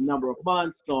over the number of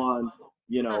months on,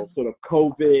 sort of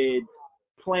COVID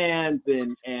plans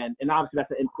and obviously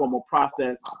that's an informal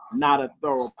process, not a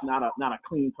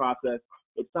clean process.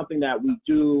 It's something that we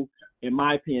do, in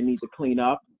my opinion, need to clean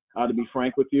up, to be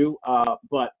frank with you.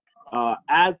 But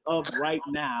as of right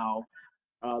now,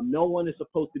 no one is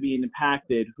supposed to be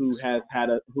impacted who has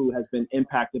been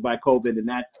impacted by COVID, and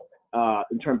that's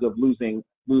in terms of losing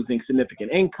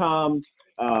significant income,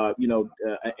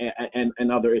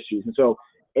 and other issues. And so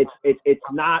it's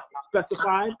not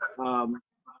specified,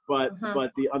 but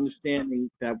the understanding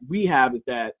that we have is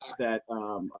that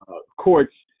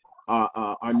courts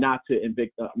are not to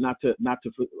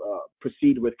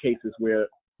proceed with cases where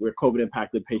COVID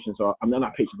impacted patients are,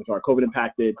 not patients, but COVID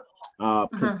impacted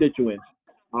constituents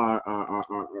are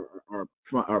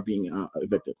being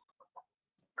evicted.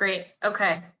 Great.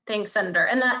 Okay. Thanks, Senator.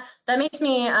 And that makes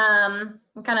me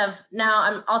kind of, now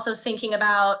I'm also thinking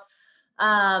about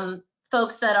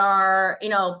folks that are,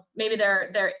 maybe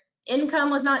their income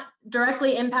was not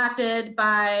directly impacted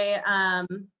by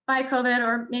COVID,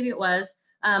 or maybe it was,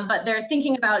 but they're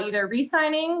thinking about either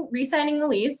re-signing the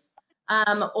lease,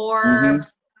 or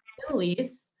new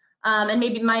lease. And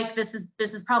maybe Mike, this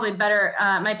is probably better,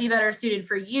 might be better suited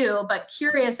for you, but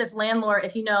curious if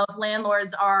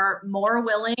landlords are more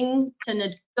willing to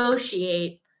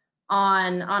negotiate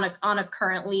on a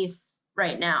current lease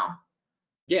right now.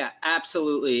 Yeah,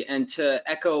 absolutely. And to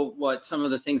echo what some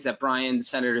of the things that Brian, the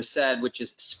senator, said, which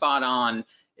is spot on,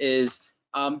 is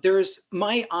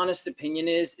my honest opinion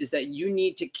is that you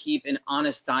need to keep an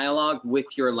honest dialogue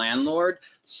with your landlord.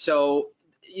 So,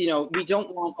 we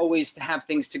don't want always to have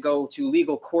things to go to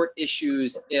legal court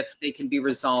issues if they can be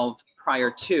resolved prior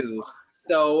to.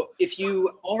 So if you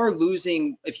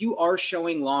are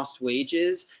showing lost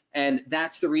wages, and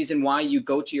that's the reason why you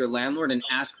go to your landlord and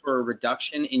ask for a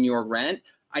reduction in your rent,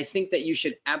 I think that you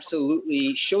should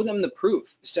absolutely show them the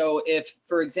proof. So if,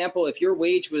 for example, if your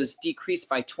wage was decreased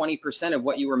by 20% of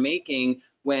what you were making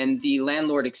when the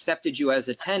landlord accepted you as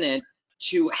a tenant,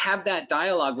 to have that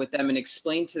dialogue with them and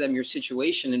explain to them your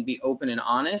situation and be open and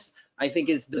honest, I think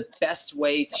is the best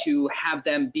way to have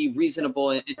them be reasonable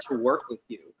and to work with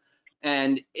you.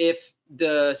 And if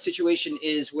the situation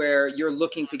is where you're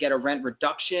looking to get a rent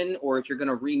reduction, or if you're going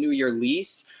to renew your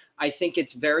lease, I think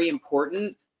it's very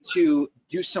important to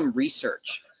do some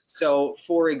research. So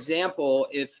for example,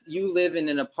 if you live in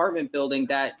an apartment building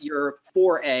that you're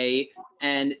 4A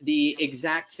and the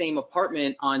exact same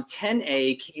apartment on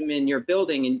 10A came in your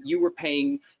building and you were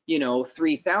paying,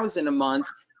 $3,000 a month,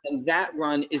 and that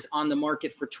run is on the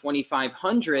market for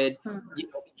 $2,500,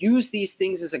 use these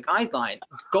things as a guideline.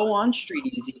 Go on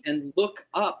StreetEasy and look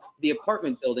up the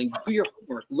apartment building, do your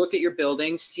homework, look at your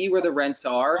building, see where the rents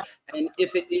are, and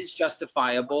if it is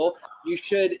justifiable, you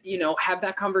should, have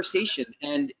that conversation.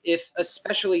 And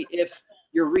especially if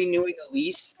you're renewing a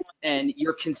lease and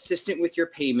you're consistent with your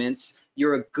payments,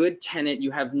 you're a good tenant,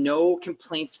 you have no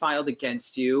complaints filed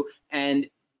against you, and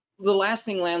the last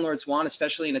thing landlords want,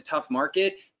 especially in a tough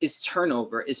market, is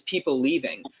turnover, is people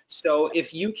leaving. So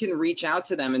if you can reach out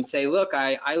to them and say, look,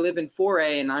 I live in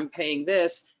 4A and I'm paying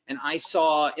this, and I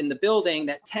saw in the building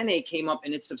that 10A came up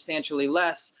and it's substantially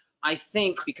less, I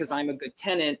think because I'm a good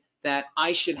tenant that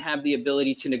I should have the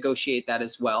ability to negotiate that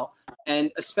as well.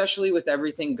 And especially with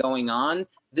everything going on,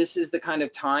 this is the kind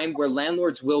of time where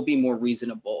landlords will be more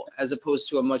reasonable, as opposed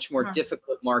to a much more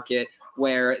difficult market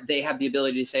where they have the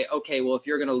ability to say, okay, well, if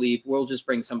you're going to leave, we'll just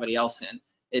bring somebody else in.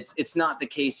 It's not the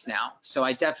case now. So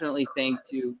I definitely think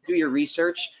to do your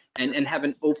research and have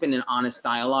an open and honest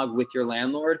dialogue with your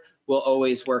landlord will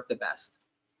always work the best.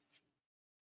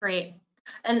 Great.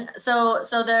 And so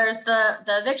there's the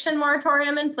eviction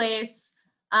moratorium in place.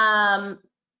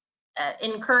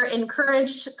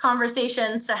 Encouraged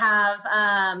conversations to have,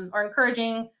 or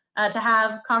encouraging to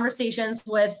have conversations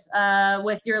with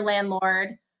your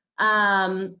landlord.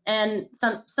 And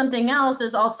something else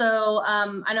is also,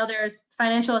 I know there's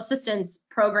financial assistance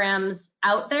programs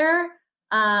out there.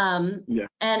 And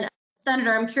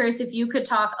Senator, I'm curious if you could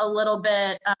talk a little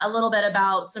bit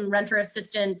about some renter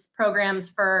assistance programs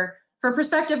for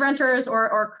prospective renters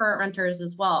or current renters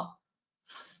as well.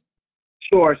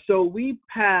 Sure. So we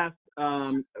passed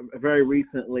very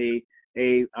recently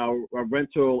a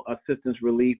rental assistance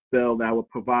relief bill that would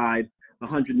provide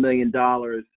 $100 million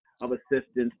of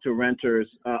assistance to renters,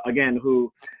 again,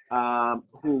 who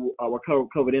were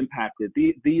COVID impacted.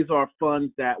 These are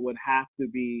funds that would have to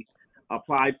be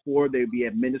applied for. They'd be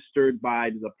administered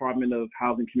by the Department of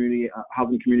Housing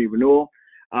Community Renewal.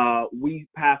 We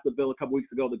passed the bill a couple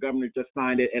weeks ago. The governor just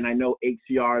signed it, and I know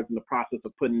HCR is in the process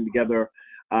of putting together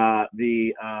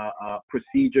the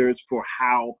procedures for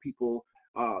how people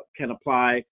can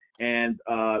apply. And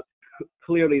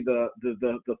clearly the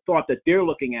thought that they're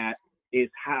looking at is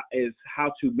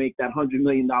how to make that $100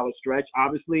 million stretch.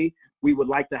 Obviously, we would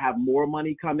like to have more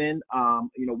money come in.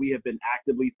 We have been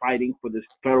actively fighting for this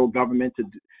federal government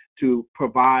to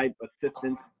provide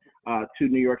assistance to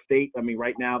New York State. I mean,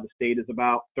 right now the state is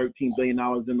about $13 billion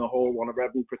in the hole on a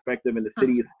revenue perspective, and the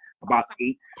city is about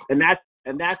 $8, and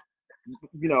that's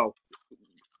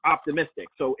optimistic.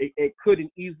 So it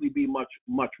couldn't easily be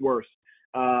much worse.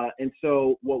 And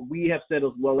so what we have said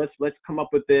is, well, let's come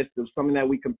up with this. There's something that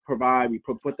we can provide. We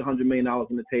put the $100 million on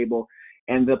the table,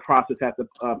 and the process is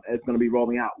going to be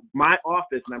rolling out. My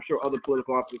office, and I'm sure other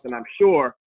political offices, and I'm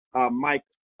sure Mike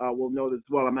will know this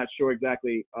as well. I'm not sure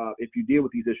exactly if you deal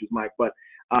with these issues, Mike, but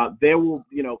there will,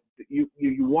 you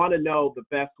want to know the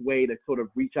best way to sort of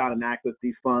reach out and access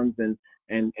these funds and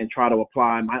try to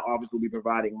apply. My office will be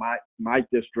providing my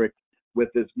district with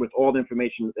all the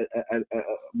information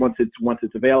once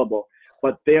it's available.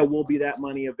 But there will be that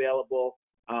money available.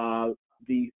 I'm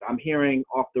hearing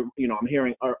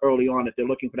early on that they're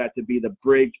looking for that to be the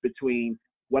bridge between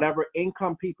whatever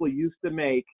income people used to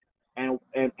make and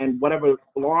whatever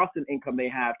loss in income they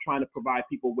have, trying to provide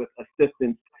people with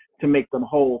assistance to make them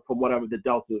whole for whatever the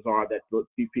deltas are that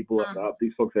these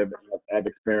folks have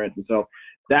experienced. And so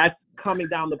that's coming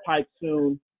down the pipe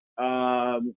soon.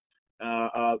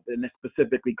 And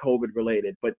specifically COVID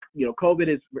related. But COVID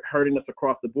is hurting us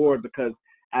across the board, because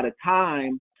at a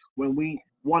time when we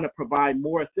want to provide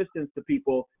more assistance to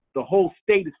people, the whole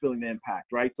state is feeling the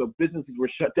impact, right? So businesses were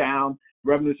shut down,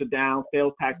 revenues are down,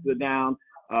 sales taxes are down,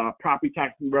 property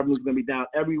tax revenues are going to be down.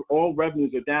 All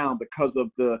revenues are down because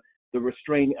of the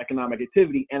restrained economic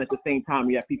activity, and at the same time,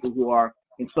 we have people who are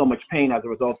in so much pain as a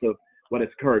result of what has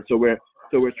occurred. So we're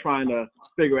trying to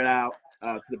figure it out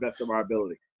to the best of our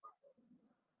ability.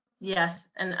 Yes,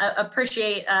 and I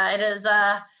appreciate it is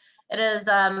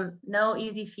no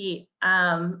easy feat.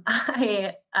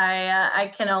 I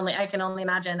can only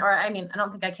imagine, or I mean, I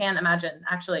don't think I can imagine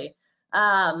actually.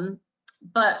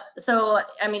 But so,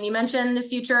 I mean, you mentioned the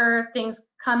future things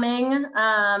coming,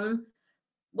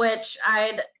 which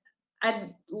I'd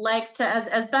like to,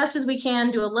 as best as we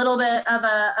can, do a little bit of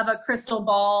a crystal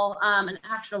ball, an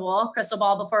actionable crystal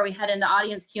ball before we head into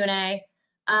audience Q&A,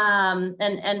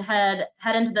 and head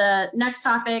into the next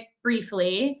topic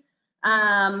briefly,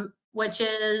 which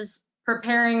is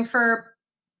preparing for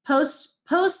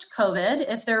post-COVID,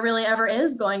 if there really ever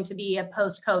is going to be a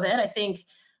post-COVID. I think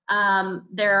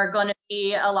there are going to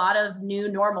be a lot of new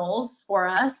normals for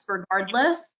us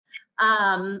regardless,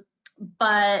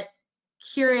 but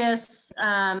curious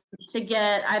to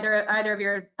get either of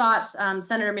your thoughts.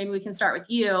 Senator, maybe we can start with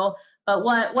you, but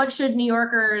what should New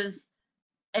Yorkers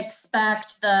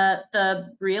expect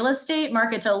the real estate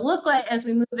market to look like as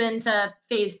we move into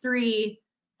phase 3,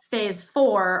 phase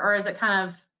 4, or is it kind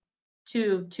of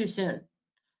too soon?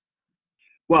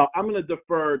 Well, I'm going to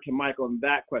defer to Mike on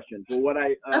that question. But what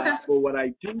I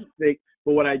do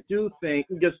think,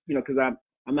 just because I'm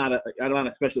not a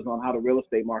specialist on how the real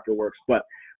estate market works, but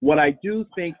what I do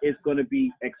think is going to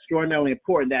be extraordinarily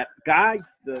important that guides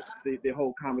the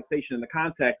whole conversation in the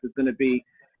context is going to be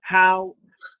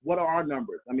what are our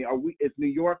numbers? I mean, is New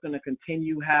York going to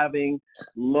continue having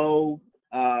low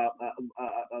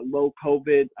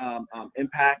COVID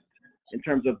impact in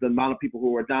terms of the amount of people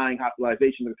who are dying,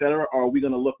 hospitalizations, et cetera? Or are we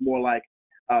going to look more like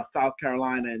South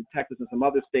Carolina and Texas and some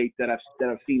other states that have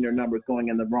seen their numbers going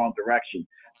in the wrong direction?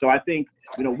 So I think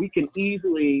we can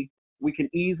easily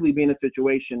be in a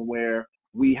situation where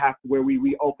we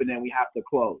reopen and we have to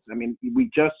close. I mean,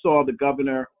 we just saw the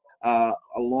governor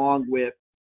along with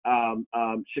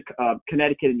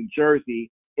Connecticut and New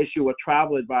Jersey issue a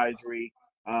travel advisory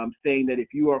saying that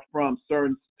if you are from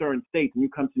certain states and you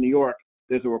come to New York,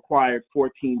 there's a required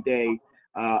 14-day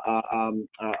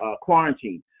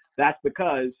quarantine. That's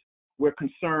because we're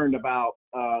concerned about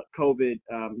COVID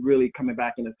really coming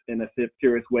back in a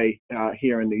serious way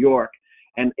here in New York.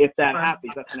 And if that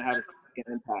happens, that's going to have a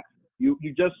significant impact. You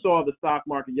just saw the stock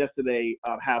market yesterday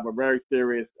have a very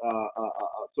serious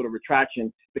sort of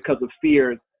retraction because of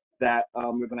fears that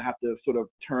we're going to have to sort of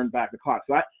turn back the clock.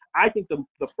 So I think the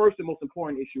first and most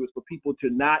important issue is for people to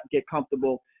not get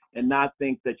comfortable and not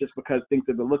think that just because things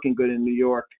have been looking good in New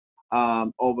York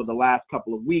over the last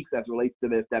couple of weeks as it relates to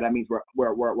this, that means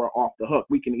we're off the hook.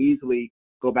 We can easily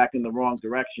go back in the wrong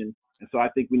direction. And so I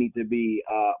think we need to be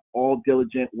all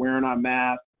diligent, wearing our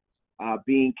masks,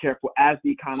 being careful as the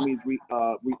economy is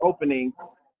reopening.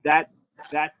 That's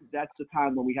the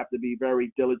time when we have to be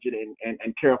very diligent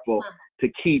and careful to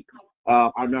keep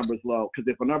our numbers low. Because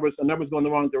if our numbers go in the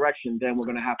wrong direction, then we're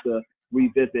going to have to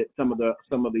revisit some of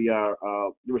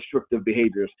the restrictive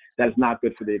behaviors. That is not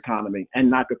good for the economy and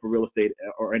not good for real estate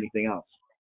or anything else.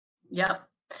 Yep.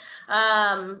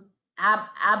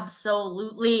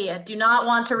 Absolutely. I do not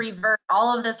want to revert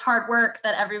all of this hard work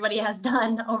that everybody has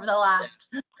done over the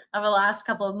last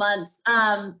couple of months.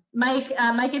 Mike,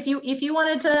 if you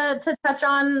wanted to touch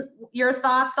on your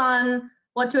thoughts on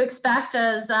what to expect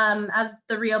as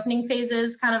the reopening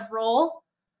phases kind of roll.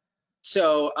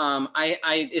 So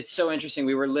it's so interesting.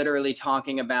 We were literally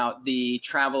talking about the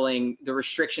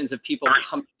restrictions of people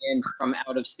coming in from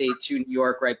out of state to New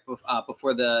York right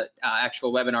before the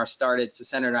actual webinar started. So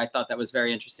Senator, I thought that was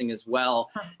very interesting as well.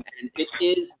 And it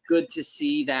is good to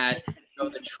see that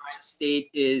the tri-state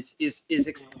is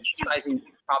exercising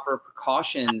proper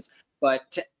precautions. But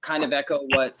to kind of echo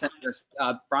what Senator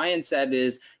Bryan said,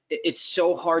 is it's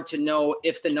so hard to know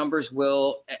if the numbers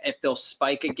if they'll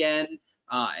spike again.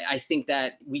 I think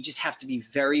that we just have to be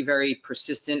very, very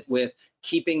persistent with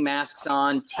keeping masks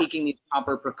on, taking these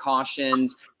proper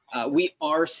precautions. We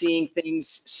are seeing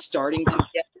things starting to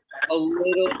get a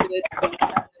little bit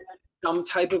some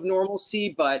type of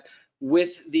normalcy, but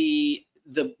with the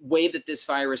way that this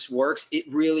virus works, it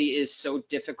really is so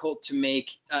difficult to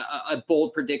make a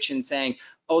bold prediction saying,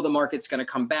 oh, the market's going to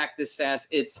come back this fast.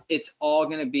 It's all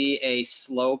going to be a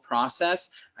slow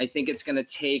process. I think it's going to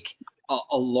take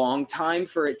a long time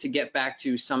for it to get back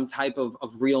to some type of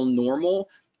real normal.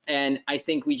 And I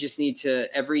think we just need to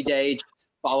every day just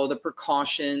follow the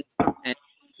precautions and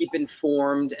keep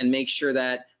informed and make sure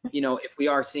that, if we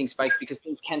are seeing spikes, because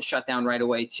things can shut down right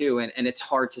away too. And it's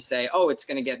hard to say, oh, it's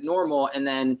going to get normal, and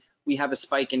then we have a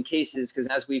spike in cases, because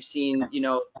as we've seen,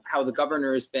 how the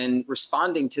governor has been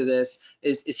responding to this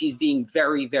is he's being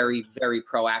very, very, very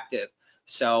proactive.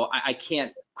 So I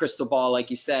can't crystal ball, like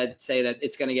you said, say that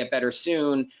it's going to get better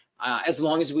soon. As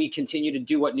long as we continue to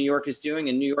do what New York is doing,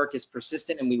 and New York is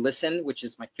persistent and we listen, which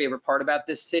is my favorite part about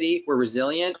this city, we're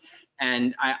resilient.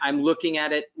 And I'm looking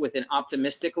at it with an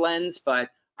optimistic lens, but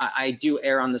I do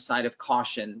err on the side of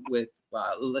caution with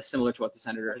similar to what the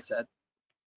senator has said.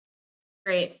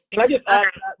 Great. Can I just add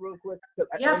to that real quick?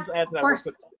 Yeah, of course.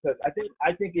 Because I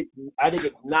think it's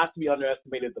not to be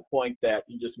underestimated, the point that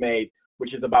you just made,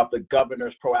 which is about the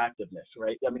governor's proactiveness,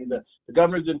 right? I mean, the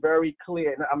governor's been very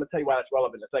clear, and I'm gonna tell you why that's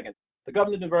relevant in a second. The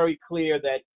governor's been very clear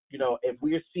that, if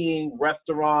we're seeing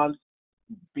restaurants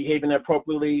behaving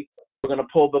appropriately, we're gonna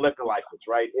pull the liquor license,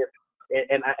 right?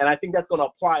 And I think that's gonna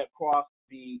apply across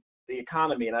the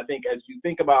economy. And I think as you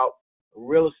think about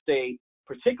real estate,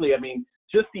 particularly, I mean,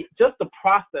 just the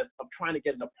process of trying to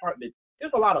get an apartment,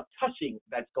 there's a lot of touching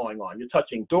that's going on. You're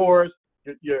touching doors,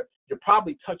 you're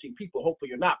probably touching people. Hopefully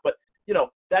you're not, but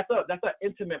that's an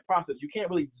intimate process. You can't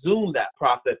really zoom that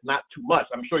process, not too much.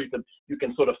 I'm sure you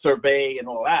can sort of survey and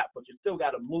all that, but you still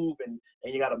got to move and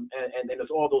you got to and there's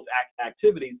all those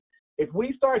activities. If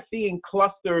we start seeing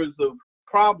clusters of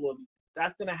problems,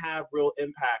 that's going to have real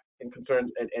impact and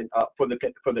concerns and for the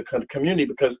community,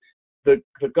 because the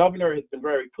governor has been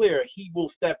very clear. He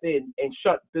will step in and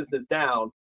shut business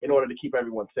down in order to keep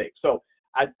everyone safe. So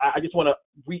I just want to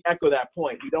re-echo that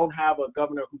point. We don't have a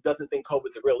governor who doesn't think COVID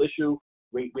is a real issue.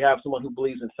 We have someone who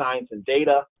believes in science and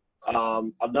data.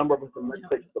 A number of us in the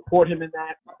legislature support him in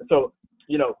that. So,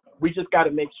 we just got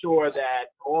to make sure that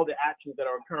all the actions that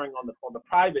are occurring on the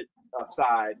private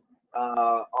side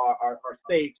are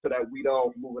safe, so that we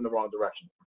don't move in the wrong direction.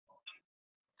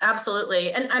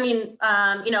 Absolutely. And I mean,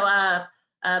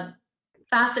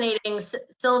 fascinating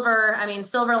silver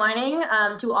lining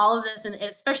to all of this, and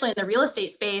especially in the real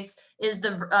estate space, is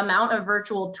the amount of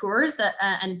virtual tours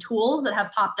and tools that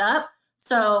have popped up.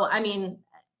 So, I mean,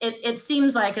 it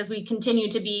seems like as we continue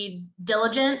to be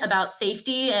diligent about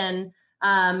safety and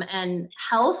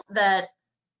health, that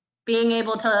being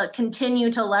able to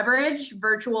continue to leverage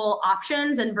virtual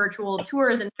options and virtual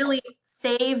tours and really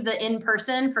save the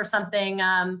in-person for something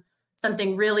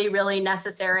really, really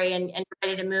necessary and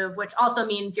ready to move, which also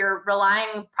means you're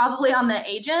relying probably on the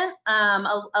agent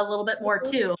a little bit more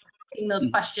too, asking those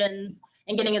questions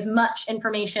and getting as much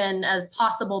information as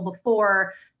possible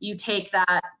before you take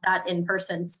that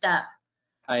in-person step.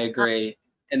 I agree.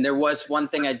 And there was one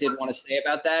thing I did want to say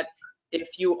about that.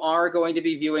 If you are going to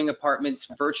be viewing apartments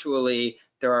virtually,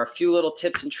 there are a few little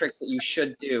tips and tricks that you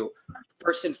should do.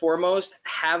 First and foremost,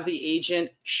 have the agent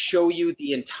show you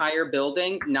the entire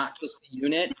building, not just the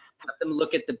unit. Have them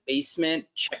look at the basement,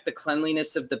 check the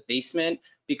cleanliness of the basement,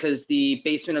 because the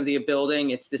basement of the building,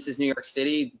 this is New York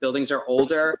City, buildings are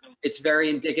older. It's very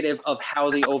indicative of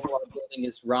how the overall building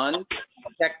is run.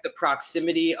 check the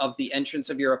proximity of the entrance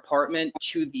of your apartment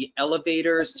to the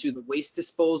elevators, to the waste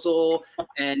disposal.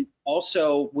 And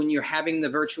also when you're having the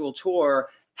virtual tour,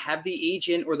 have the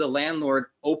agent or the landlord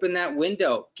open that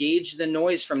window, gauge the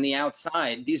noise from the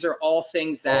outside. These are all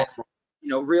things that, you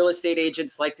know, real estate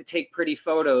agents like to take pretty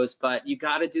photos, but you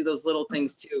got to do those little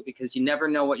things too, because you never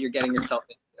know what you're getting yourself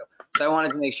into. So I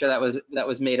wanted to make sure that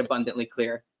was made abundantly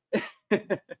clear.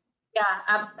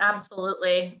 Yeah,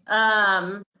 absolutely.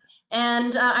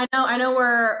 And I know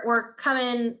we're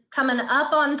coming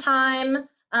up on time,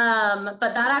 but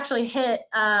that actually hit,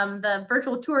 the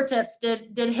virtual tour tips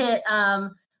did hit a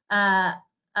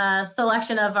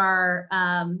selection of our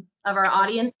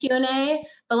audience Q&A.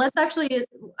 But let's actually,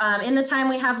 in the time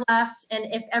we have left, and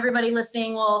if everybody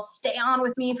listening will stay on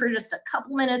with me for just a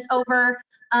couple minutes over,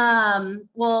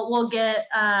 we'll get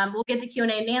to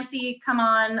Q&A. Nancy,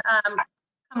 come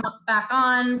back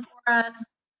on for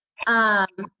us.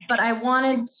 But I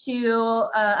wanted to,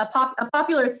 a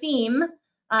popular theme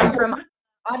from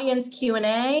audience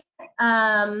Q&A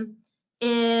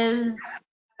is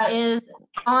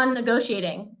on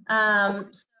negotiating.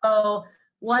 So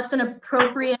what's an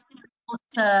appropriate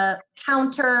to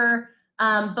counter,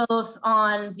 both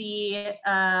on the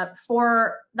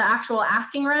for the actual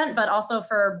asking rent, but also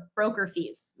for broker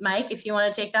fees? Mike, if you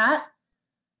want to take that.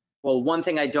 Well, one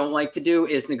thing I don't like to do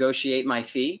is negotiate my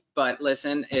fee, but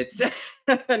listen, it's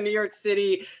New York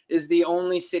City is the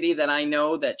only city that I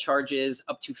know that charges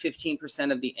up to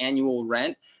 15% of the annual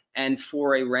rent. And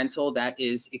for a rental, that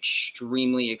is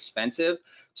extremely expensive.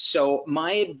 So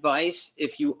my advice,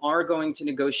 if you are going to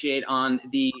negotiate on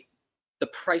the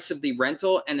price of the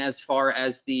rental and as far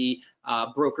as the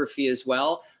broker fee as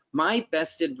well, my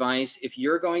best advice, if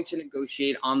you're going to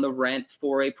negotiate on the rent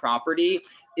for a property,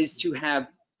 is to have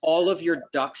all of your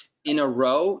ducks in a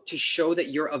row to show that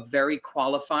you're a very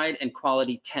qualified and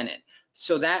quality tenant.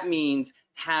 So that means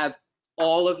have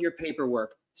all of your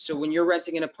paperwork. So when you're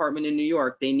renting an apartment in New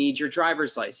York, they need your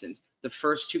driver's license, the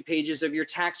first 2 pages of your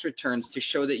tax returns to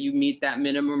show that you meet that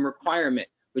minimum requirement,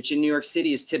 which in New York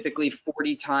City is typically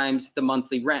 40 times the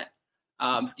monthly rent.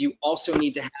 You also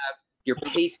need to have your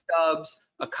pay stubs,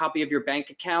 a copy of your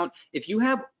bank account. If you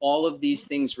have all of these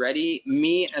things ready,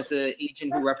 me as an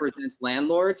agent who represents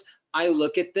landlords, I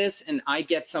look at this and I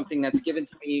get something that's given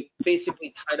to me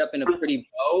basically tied up in a pretty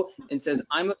bow and says,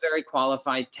 I'm a very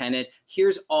qualified tenant.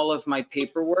 Here's all of my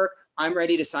paperwork. I'm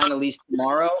ready to sign a lease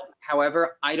tomorrow.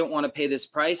 However, I don't want to pay this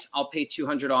price. I'll pay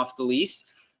 $200 off the lease.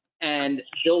 And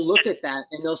they'll look at that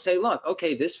and they'll say, look,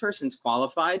 okay, this person's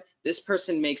qualified. This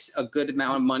person makes a good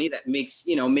amount of money that makes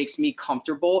me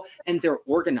comfortable, and they're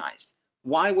organized.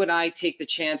 Why would I take the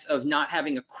chance of not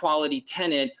having a quality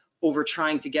tenant over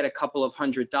trying to get a couple of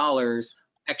 $100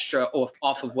 extra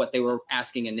off of what they were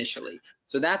asking initially?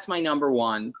 So that's my number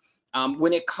one.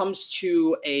 When it comes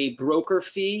to a broker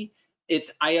fee,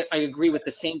 I agree with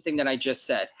the same thing that I just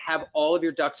said. Have all of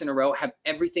your ducks in a row, have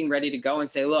everything ready to go and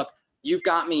say, look, you've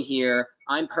got me here.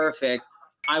 I'm perfect.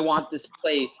 I want this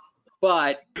place,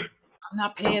 but I'm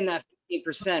not paying that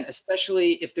 15%,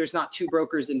 especially if there's not 2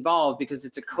 brokers involved because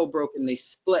it's a co-broke and they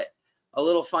split. A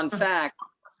little fun fact,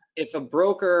 if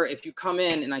you come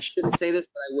in, and I shouldn't say this,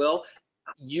 but I will,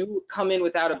 you come in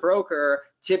without a broker,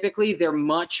 typically they're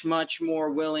much, much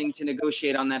more willing to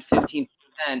negotiate on that 15%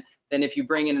 than if you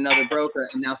bring in another broker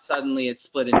and now suddenly it's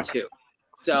split in 2.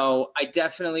 So I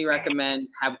definitely recommend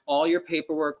have all your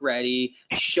paperwork ready,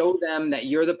 show them that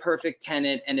you're the perfect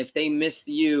tenant, and if they miss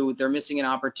you, they're missing an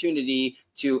opportunity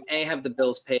to A, have the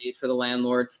bills paid for the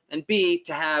landlord, and B,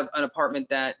 to have an apartment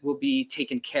that will be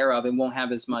taken care of and won't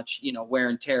have as much, wear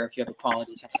and tear if you have a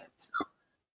quality tenant. So.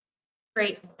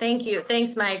 Great, thank you.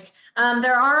 Thanks, Mike.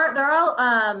 There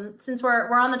are since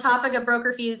we're on the topic of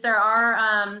broker fees, there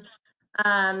are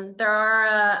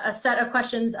a set of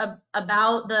questions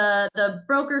about the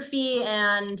broker fee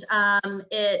and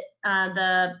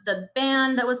the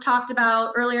ban that was talked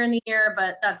about earlier in the year,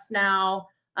 but that's now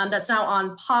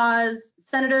on pause.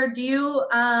 Senator, do you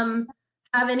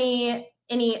have any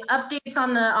updates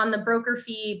on the broker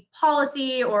fee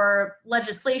policy or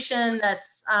legislation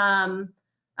that's out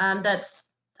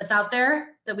there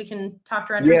that we can talk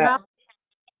to renters about?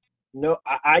 No,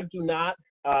 I do not.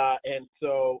 And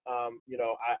so,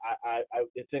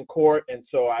 it's in court, and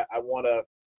so I want to.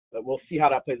 We'll see how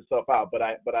that plays itself out. But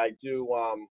I do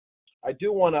want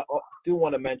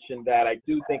to mention that I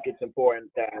do think it's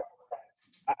important that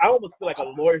I almost feel like a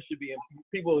lawyer should be.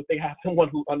 People, if they have someone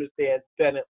who understands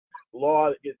tenant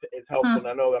law, is helpful. And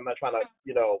I know I'm not trying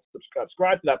to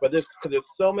subscribe to that, but because there's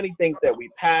so many things that we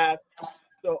pass,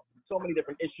 so many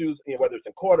different issues, whether it's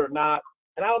in court or not.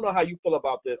 And I don't know how you feel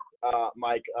about this,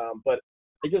 Mike, but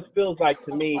it just feels like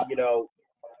to me,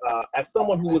 as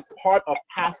someone who was part of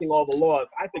passing all the laws,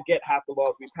 I forget half the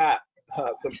laws we pass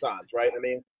sometimes, right? I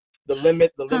mean, the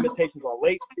limitations on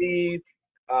late fees,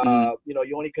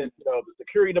 you only can, the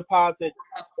security deposit,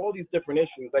 all these different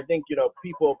issues. I think,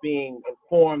 people being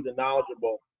informed and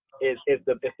knowledgeable is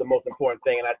the most important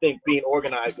thing. And I think being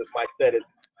organized, as Mike said, is,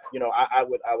 I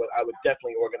would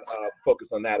definitely focus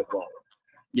on that as well.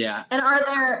 Yeah. And are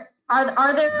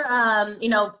there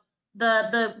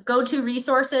the go-to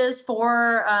resources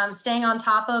for staying on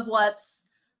top of what's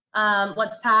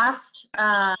passed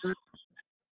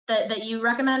that you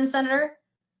recommend, Senator?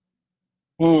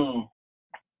 I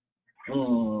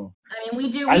mean, we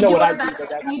do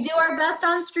our best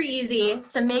on Street Easy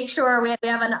to make sure we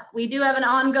do have an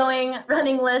ongoing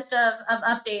running list of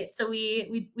updates. So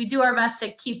we do our best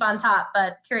to keep on top.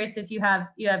 But curious if you have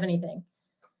anything.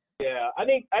 Yeah, I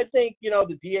think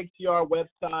the DHCR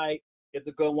website is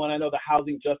a good one. I know the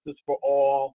Housing Justice for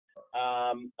All,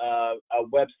 a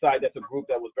website that's a group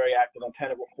that was very active on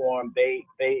tenant reform. They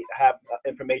have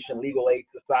information. Legal Aid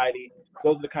Society.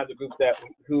 Those are the kinds of groups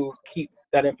who keep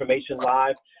that information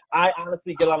live. I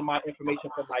honestly get a lot of my information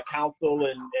from my counsel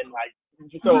and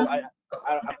so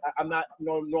I'm not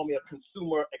normally a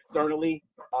consumer externally.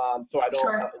 So I don't.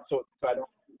 Sure. So I don't.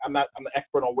 I'm an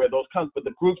expert on where those come, but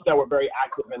the groups that were very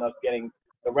active in us getting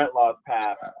the rent laws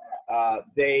passed,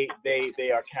 they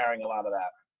are carrying a lot of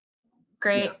that.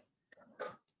 Great.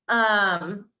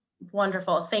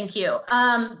 Wonderful. Thank you.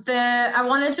 I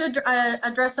wanted to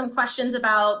address some questions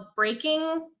about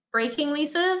breaking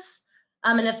leases,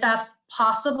 and if that's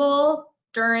possible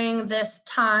during this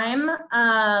time.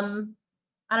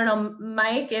 I don't know,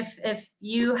 Mike, if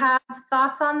you have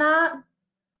thoughts on that.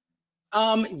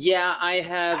 Yeah, I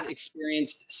have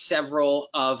experienced several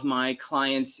of my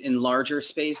clients in larger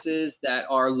spaces that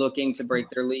are looking to break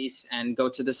their lease and go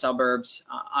to the suburbs.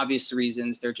 Obvious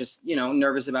reasons. They're just,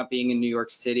 nervous about being in New York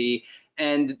City.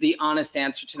 And the honest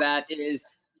answer to that is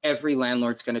every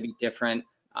landlord's going to be different.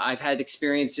 I've had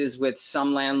experiences with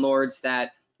some landlords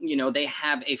that, they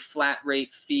have a flat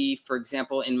rate fee. For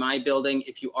example, in my building,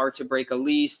 if you are to break a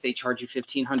lease, they charge you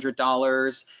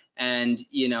 $1,500. And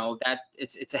that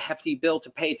it's a hefty bill to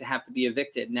pay to have to be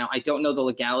evicted. Now, I don't know the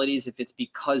legalities, if it's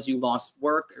because you lost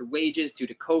work or wages due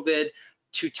to COVID,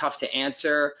 too tough to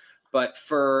answer. But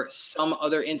for some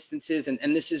other instances,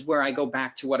 and this is where I go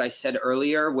back to what I said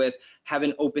earlier with have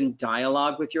an open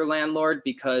dialogue with your landlord,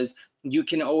 because you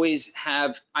can always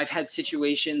I've had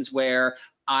situations where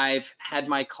I've had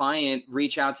my client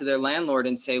reach out to their landlord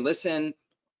and say, listen,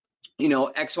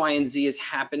 X, Y, and Z is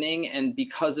happening, and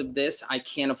because of this, I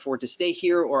can't afford to stay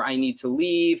here, or I need to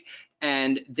leave.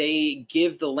 And they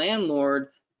give the landlord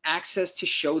access to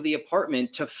show the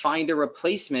apartment to find a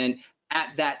replacement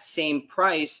at that same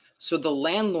price, so the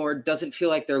landlord doesn't feel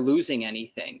like they're losing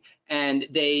anything. And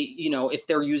they, if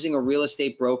they're using a real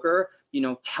estate broker,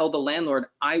 tell the landlord,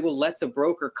 I will let the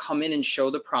broker come in and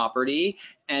show the property,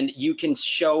 and you can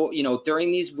show,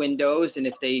 during these windows, and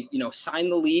if they, sign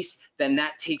the lease, then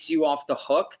that takes you off the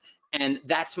hook. And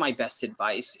that's my best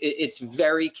advice. It's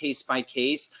very case by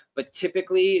case, but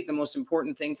typically the most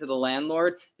important thing to the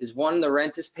landlord is, one, the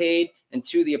rent is paid, and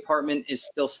two, the apartment is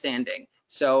still standing.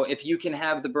 So if you can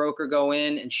have the broker go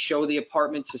in and show the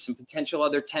apartment to some potential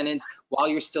other tenants while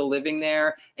you're still living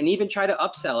there, and even try to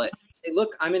upsell it. Say,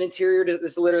 look, I'm an interior,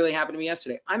 this literally happened to me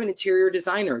yesterday. I'm an interior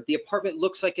designer. The apartment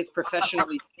looks like it's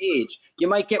professionally staged. You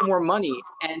might get more money.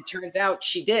 And turns out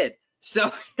she did.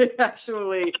 So it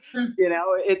actually,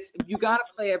 you got to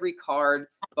play every card,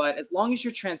 but as long as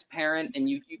you're transparent and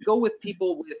you go with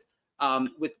people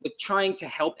with trying to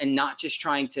help and not just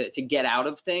trying to get out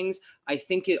of things, I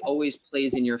think it always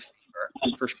plays in your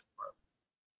favor, for sure.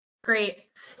 Great.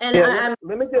 And yeah,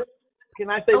 let me just,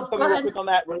 can I say something real quick on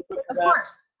that? Of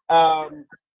course.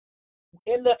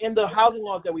 In the housing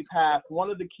laws that we passed,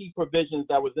 one of the key provisions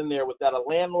that was in there was that a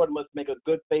landlord must make a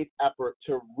good faith effort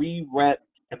to re-rent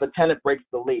if a tenant breaks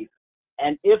the lease.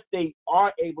 And if they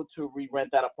are able to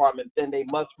re-rent that apartment, then they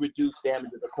must reduce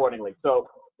damages accordingly. So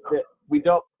we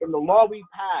don't, in the law we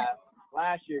passed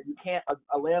last year, you can't,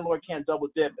 a landlord can't double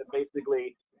dip and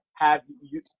basically have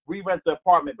you re-rent the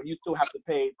apartment, but you still have to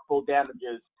pay full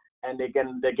damages, and they're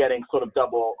getting sort of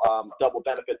double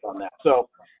benefits on that. So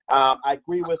I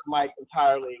agree with Mike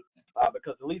entirely,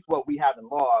 because at least what we have in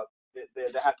law, there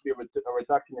has to be a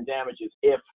reduction in damages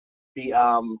if the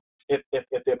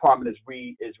apartment is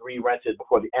re-rented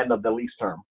before the end of the lease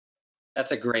term.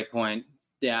 That's a great point.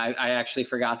 Yeah, I actually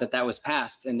forgot that was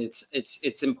passed, and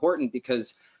it's important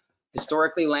because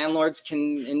historically landlords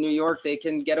can, in New York, they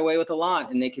can get away with a lot,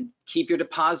 and they can keep your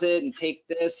deposit and take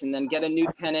this and then get a new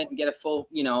tenant and get a full,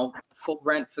 full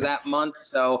rent for that month.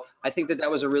 So I think that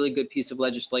that was a really good piece of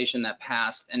legislation that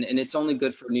passed, and it's only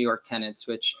good for New York tenants,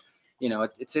 which,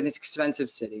 it's an expensive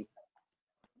city.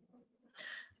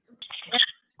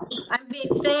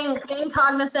 I'm staying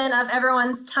cognizant of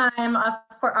everyone's time, of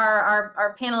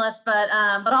our panelists,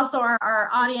 but also our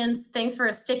audience. Thanks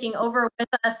for sticking over with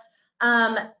us.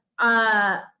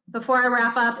 Before I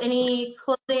wrap up, any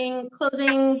closing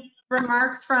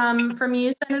remarks from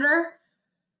you, Senator?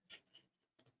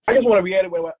 I just want to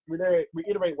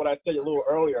reiterate what I said a little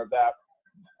earlier, that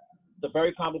it's a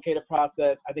very complicated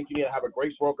process. I think you need to have a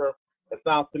great broker. It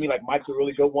sounds to me like Mike's a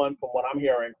really good one from what I'm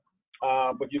hearing.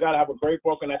 But you got to have a great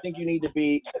broker, and I think you need to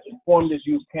be as informed as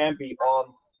you can be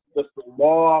on just the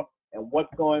law and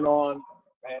what's going on,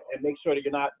 and make sure that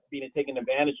you're not being taken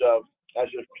advantage of as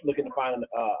you're looking to find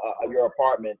your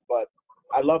apartment. But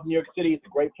I love New York City. It's a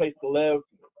great place to live.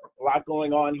 A lot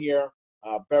going on here.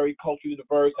 Very culturally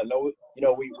diverse. I know,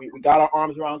 we got our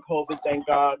arms around COVID, thank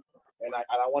God. And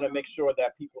I want to make sure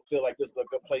that people feel like this is a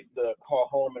good place to call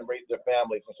home and raise their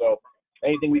families. And so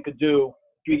anything we could do,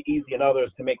 Street Easy and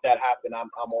others, to make that happen, I'm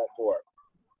all for it.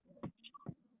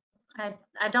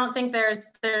 I don't think there's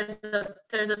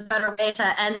a better way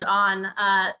to end on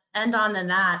than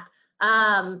that.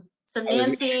 So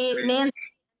Nancy,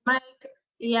 Mike,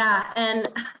 yeah, and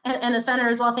the Senator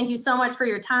as well. Thank you so much for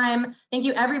your time. Thank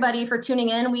you everybody for tuning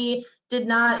in. We did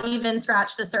not even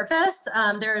scratch the surface.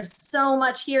 There's so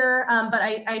much here, but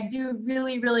I do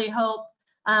really hope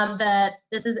that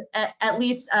this is at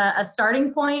least a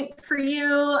starting point for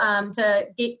you to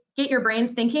get your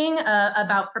brains thinking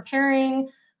about preparing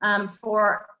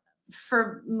for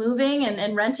moving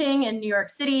and renting in New York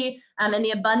City, and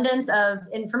the abundance of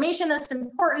information that's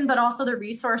important, but also the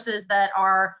resources that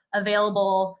are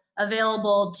available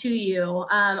to you.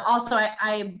 Also,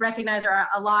 I recognize there are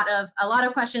a lot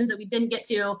of questions that we didn't get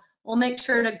to. We'll make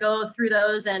sure to go through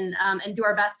those and do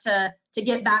our best to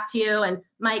get back to you. And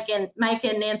Mike and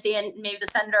Nancy and maybe the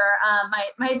Senator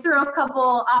might throw a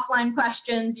couple offline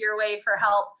questions your way for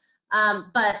help.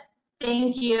 But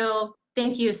thank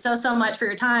you so much for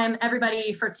your time,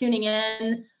 everybody, for tuning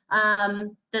in.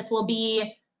 This will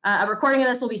be a recording of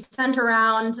this will be sent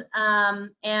around,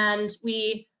 and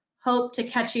we hope to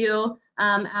catch you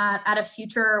at a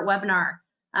future webinar.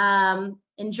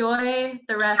 Enjoy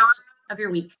the rest of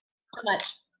your week. So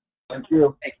much. Thank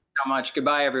you. Thank you so much.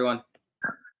 Goodbye, everyone.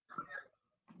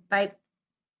 Bye.